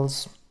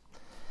triangles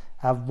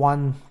have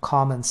one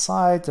common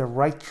side. They're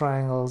right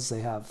triangles.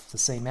 They have the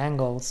same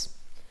angles.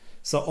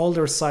 So all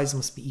their sides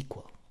must be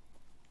equal.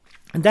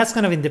 And that's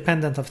kind of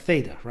independent of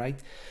theta, right?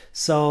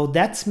 So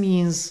that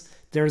means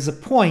there's a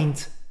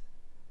point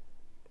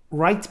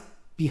right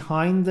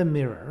behind the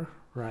mirror,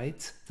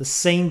 right? The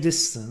same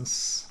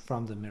distance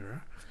from the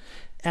mirror.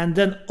 And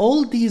then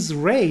all these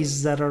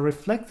rays that are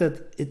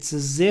reflected, it's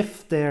as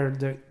if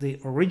they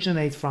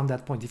originate from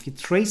that point. If you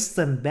trace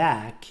them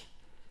back,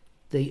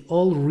 they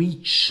all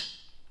reach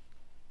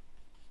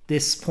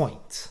this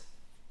point.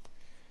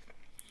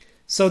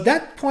 So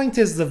that point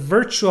is the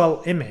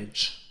virtual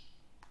image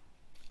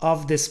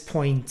of this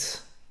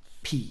point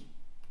P.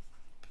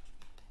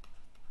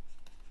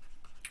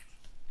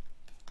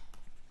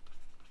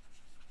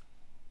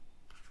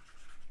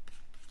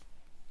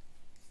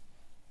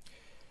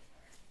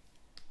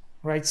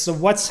 Right, so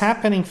what's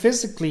happening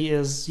physically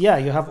is, yeah,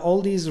 you have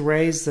all these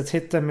rays that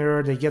hit the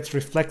mirror, they get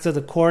reflected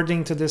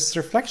according to this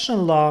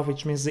reflection law,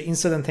 which means the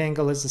incident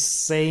angle is the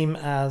same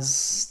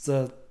as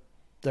the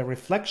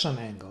reflection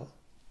angle.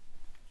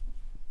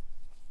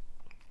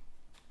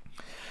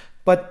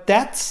 But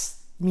that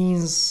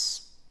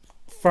means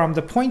from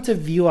the point of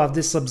view of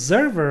this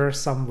observer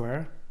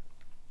somewhere,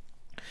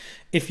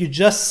 if you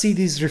just see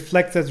these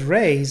reflected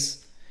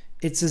rays,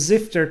 it's as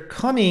if they're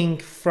coming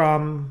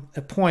from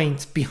a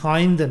point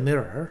behind the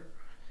mirror,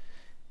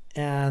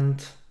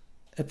 and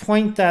a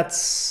point that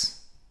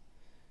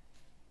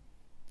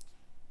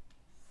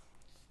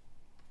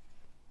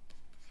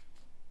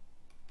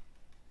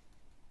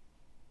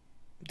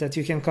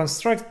you can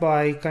construct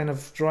by kind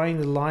of drawing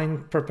the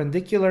line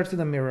perpendicular to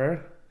the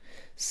mirror,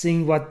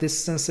 seeing what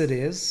distance it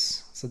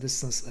is, so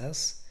distance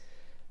s,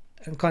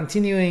 and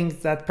continuing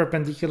that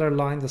perpendicular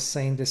line the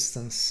same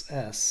distance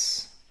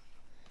s.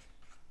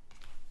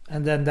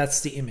 And then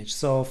that's the image.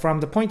 So from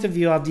the point of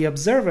view of the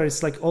observer,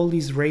 it's like all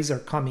these rays are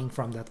coming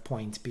from that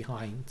point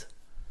behind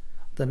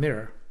the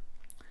mirror.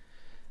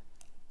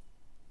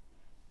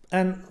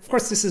 And of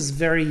course, this is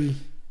very,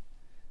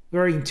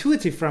 very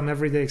intuitive from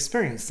everyday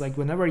experience. Like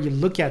whenever you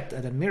look at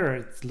a mirror,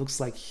 it looks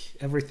like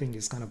everything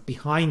is kind of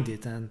behind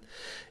it. And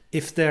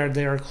if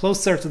they're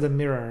closer to the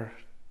mirror,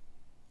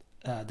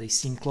 they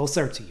seem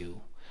closer to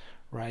you,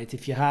 right?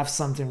 If you have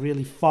something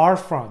really far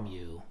from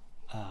you,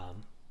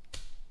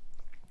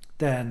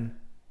 then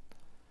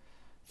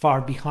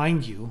far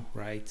behind you,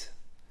 right?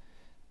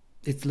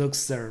 It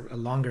looks they're a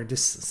longer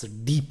distance, they're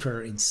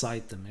deeper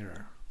inside the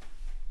mirror.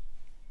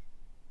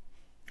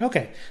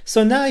 Okay,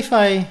 so now if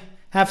I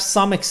have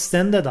some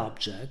extended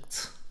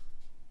object,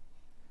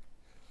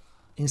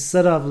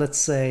 instead of, let's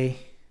say,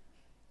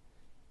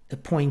 a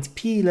point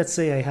P, let's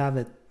say I have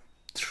a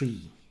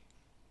tree.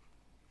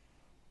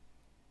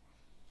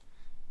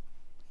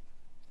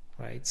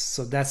 Right,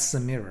 so that's the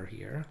mirror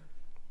here.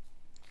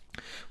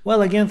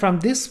 Well, again,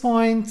 from this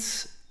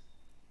point,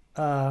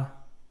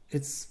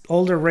 it's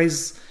all the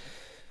rays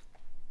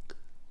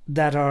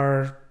that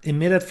are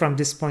emitted from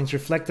this point,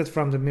 reflected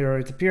from the mirror,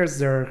 it appears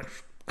they're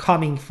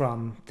coming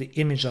from the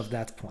image of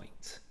that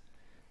point.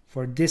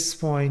 For this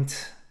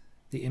point,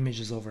 the image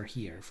is over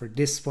here. For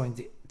this point,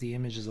 the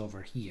image is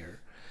over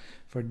here.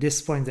 For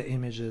this point, the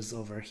image is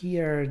over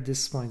here.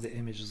 This point, the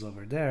image is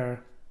over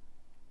there.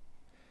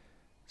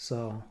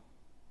 So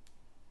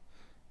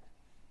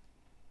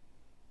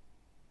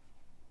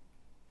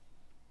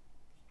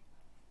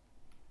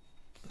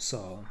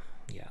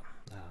yeah.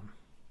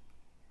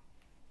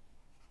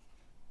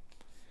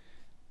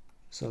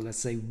 So let's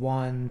say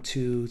 1,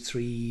 2,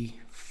 3,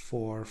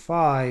 4,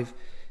 5.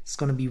 It's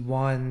going to be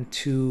 1,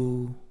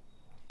 2,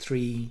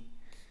 3,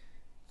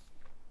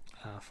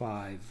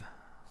 5,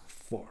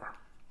 4.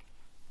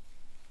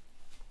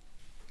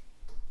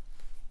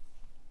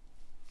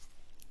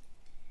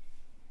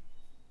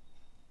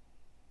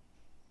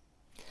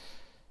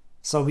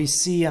 So we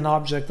see an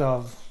object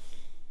of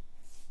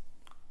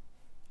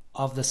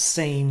the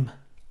same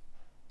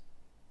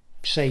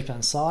shape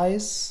and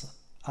size,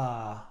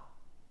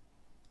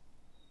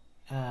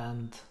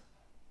 and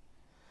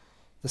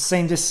the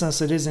same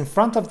distance it is in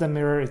front of the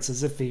mirror. It's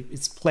as if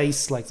it's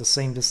placed like the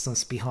same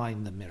distance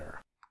behind the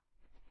mirror.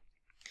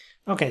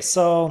 Okay,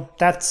 so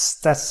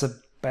that's a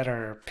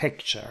better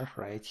picture,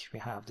 right? We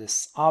have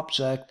this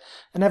object,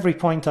 and every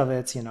point of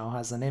it, you know,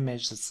 has an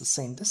image that's the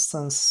same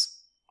distance.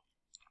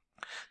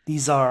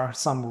 These are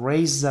some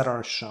rays that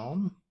are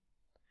shown,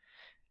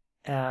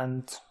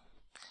 and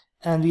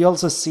we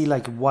also see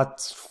like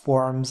what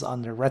forms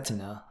on the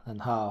retina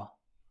and how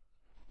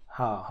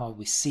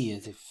we see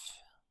it if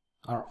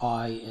our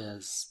eye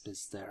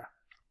is there.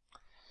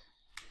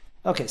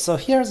 Okay, so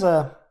here's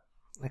a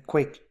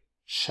quick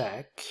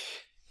check.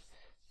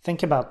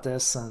 Think about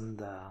this,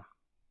 and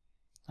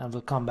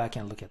we'll come back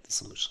and look at the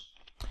solution.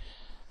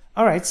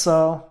 All right,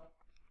 so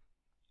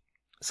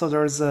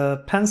there's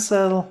a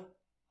pencil.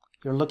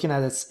 You're looking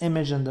at its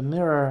image in the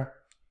mirror.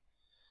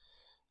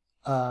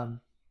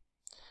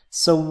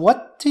 So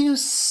what do you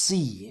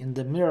see in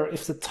the mirror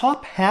if the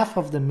top half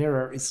of the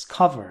mirror is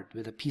covered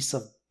with a piece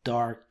of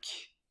dark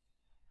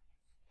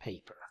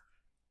paper?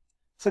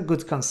 It's a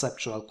good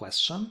conceptual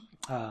question.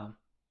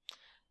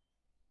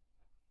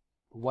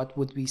 What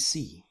would we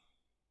see?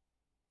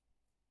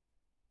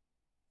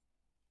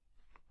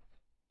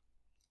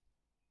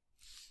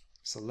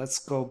 So let's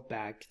go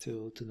back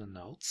to the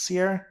notes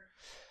here.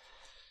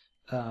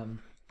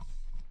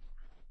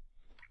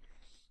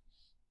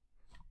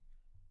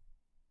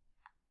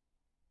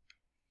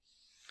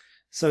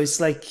 So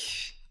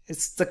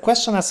the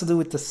question has to do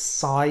with the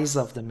size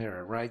of the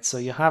mirror, right? So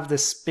you have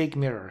this big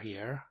mirror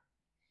here,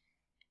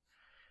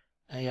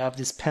 and you have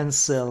this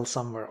pencil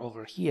somewhere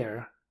over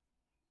here.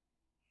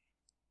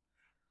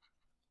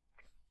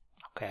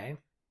 Okay.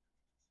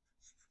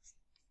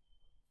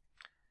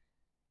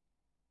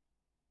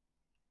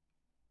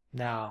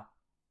 Now,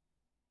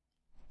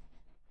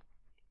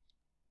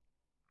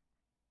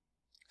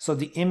 so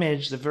the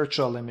image, the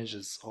virtual image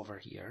is over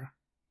here.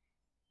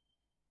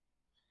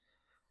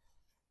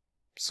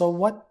 So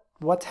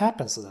what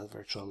happens to that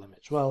virtual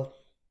image? Well,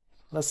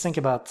 let's think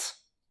about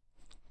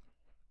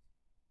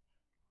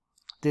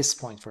this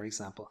point, for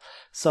example.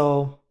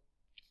 So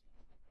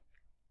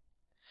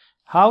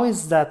how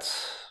is that,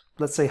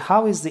 let's say,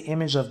 how is the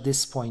image of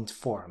this point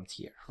formed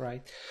here,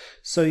 right?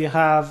 So you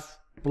have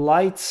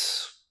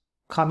light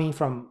coming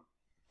from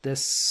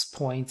this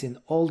point in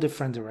all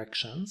different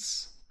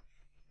directions.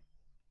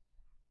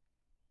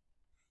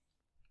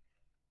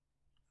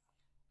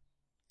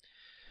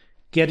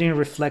 Getting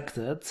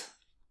reflected.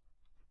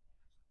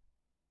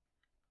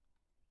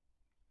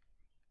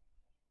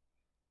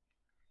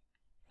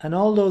 And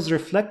all those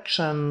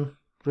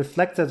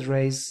reflected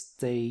rays,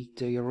 they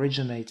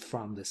originate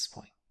from this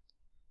point.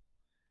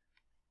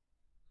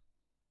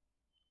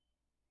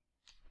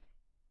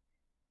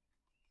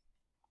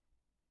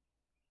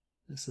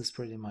 This is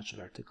pretty much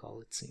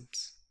vertical, it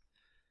seems.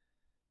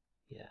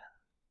 Yeah,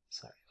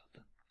 sorry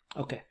about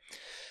that. Okay.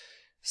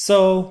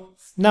 So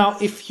now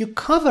if you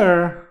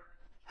cover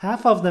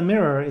half of the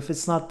mirror, if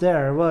it's not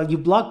there, well, you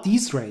block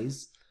these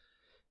rays,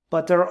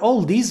 but there are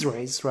all these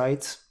rays,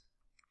 right,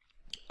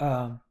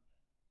 that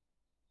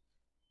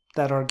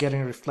are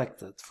getting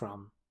reflected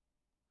from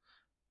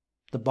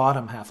the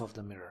bottom half of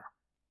the mirror.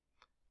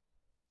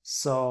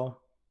 So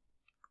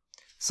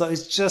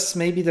it's just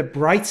maybe the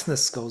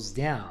brightness goes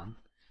down,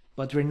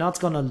 but we're not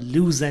going to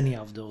lose any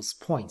of those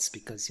points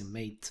because you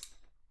made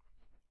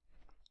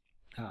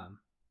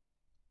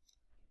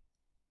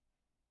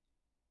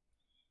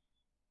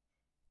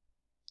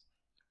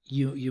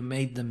you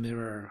made the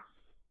mirror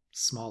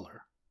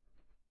smaller.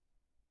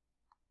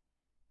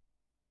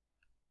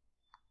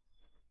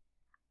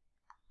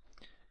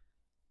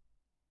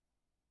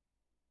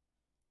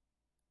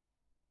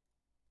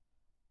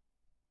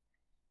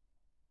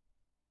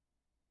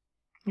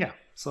 Yeah,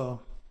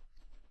 so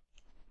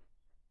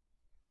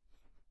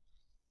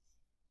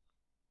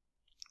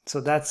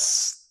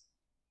that's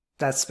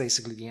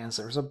basically the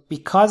answer. So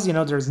because, you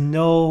know, there's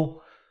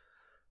no,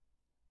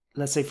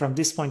 let's say from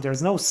this point,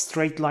 there's no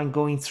straight line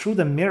going through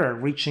the mirror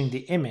reaching the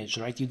image,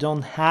 right? You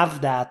don't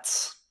have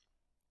that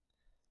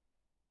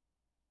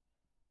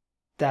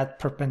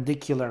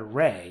perpendicular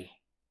ray.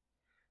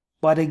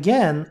 But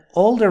again,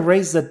 all the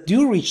rays that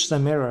do reach the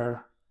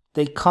mirror,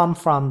 they come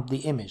from the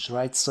image,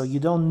 right? So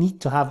you don't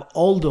need to have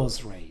all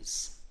those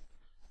rays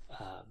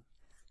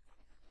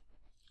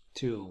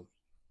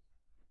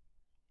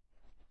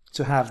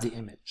to have the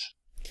image.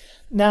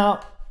 Now,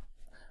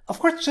 of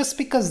course, just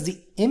because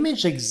the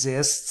image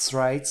exists,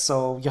 right?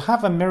 So you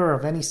have a mirror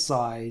of any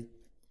side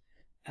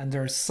and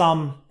there's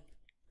some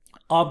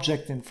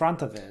object in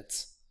front of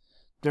it,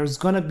 there's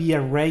going to be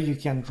a ray you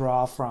can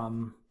draw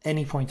from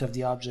any point of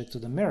the object to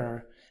the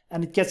mirror,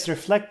 and it gets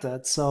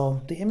reflected,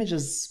 so the image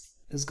is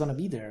going to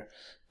be there.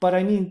 But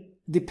I mean,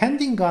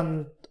 depending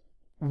on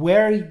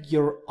where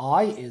your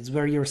eye is,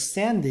 where you're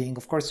standing,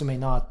 of course you may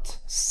not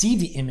see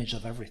the image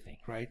of everything,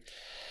 right?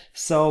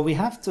 So we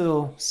have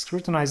to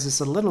scrutinize this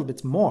a little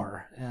bit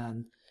more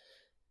and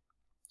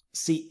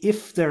see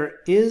if there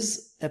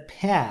is a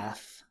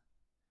path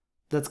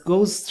that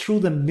goes through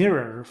the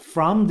mirror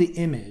from the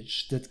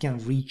image that can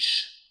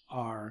reach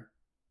our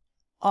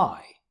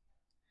eye.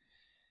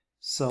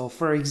 So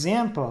for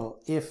example,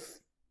 if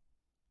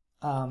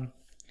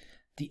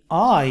the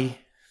eye,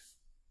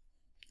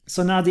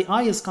 so now the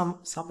eye is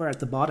somewhere at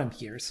the bottom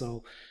here,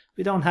 so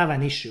we don't have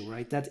an issue,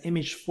 right? That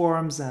image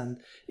forms, and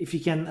if you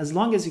can, as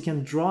long as you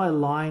can draw a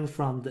line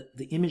from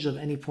the image of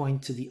any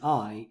point to the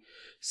eye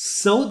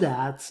so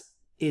that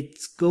it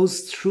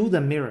goes through the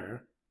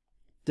mirror,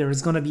 there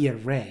is going to be a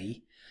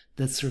ray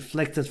that's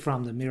reflected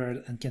from the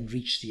mirror and can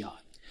reach the eye.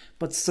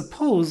 But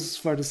suppose,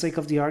 for the sake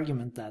of the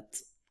argument, that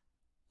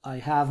I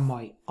have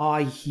my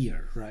eye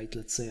here, right?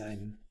 Let's say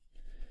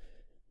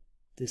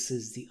this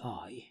is the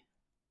eye.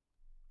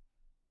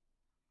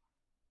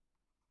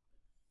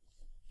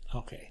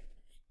 Okay.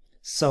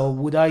 So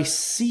would I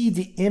see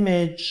the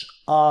image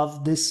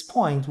of this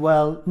point?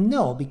 Well,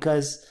 no,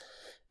 because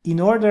in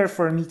order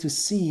for me to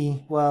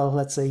see, well,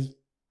 let's say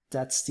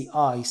that's the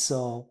eye.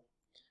 So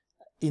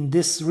in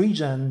this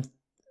region,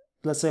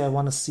 let's say I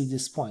want to see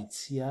this point.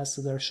 Yeah,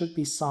 so there should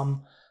be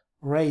some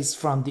rays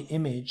from the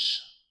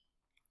image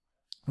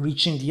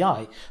reaching the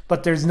eye,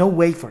 but there's no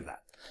way for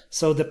that.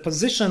 So the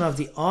position of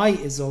the eye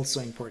is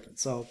also important.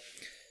 So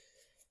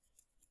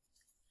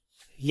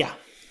yeah.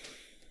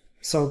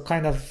 So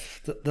kind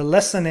of the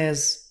lesson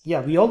is, yeah,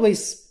 we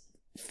always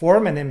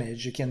form an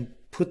image. You can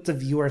put the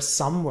viewer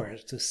somewhere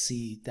to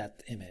see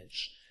that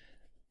image,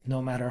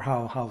 no matter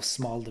how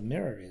small the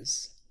mirror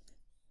is.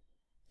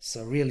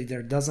 So really,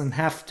 there doesn't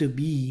have to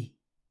be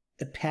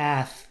a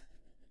path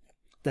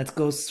that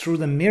goes through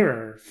the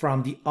mirror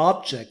from the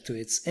object to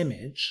its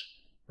image,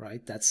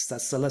 right? That's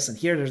the lesson.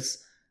 Here there's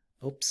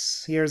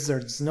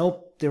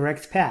no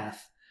direct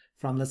path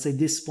from, let's say,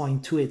 this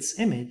point to its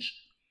image,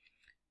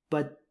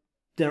 but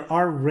there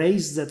are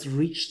rays that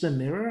reach the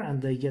mirror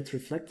and they get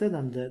reflected,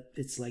 and that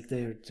it's like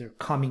they're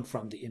coming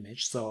from the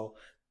image. So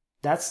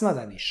that's not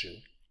an issue.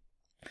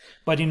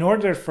 But in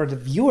order for the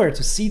viewer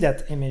to see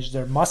that image,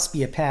 there must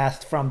be a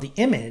path from the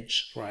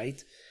image,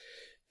 right,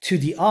 to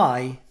the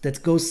eye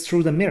that goes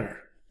through the mirror.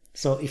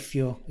 So if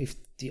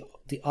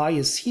the eye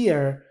is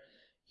here,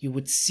 you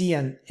would see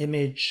an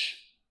image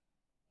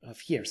of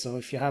here. So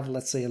if you have,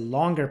 let's say, a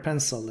longer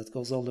pencil that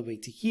goes all the way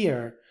to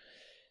here,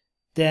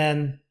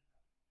 then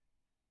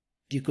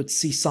you could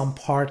see some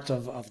part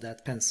of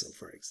that pencil,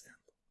 for example.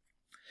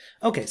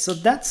 Okay, so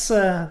that's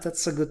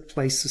a good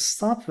place to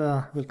stop.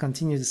 We'll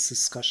continue this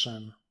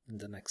discussion in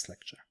the next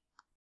lecture.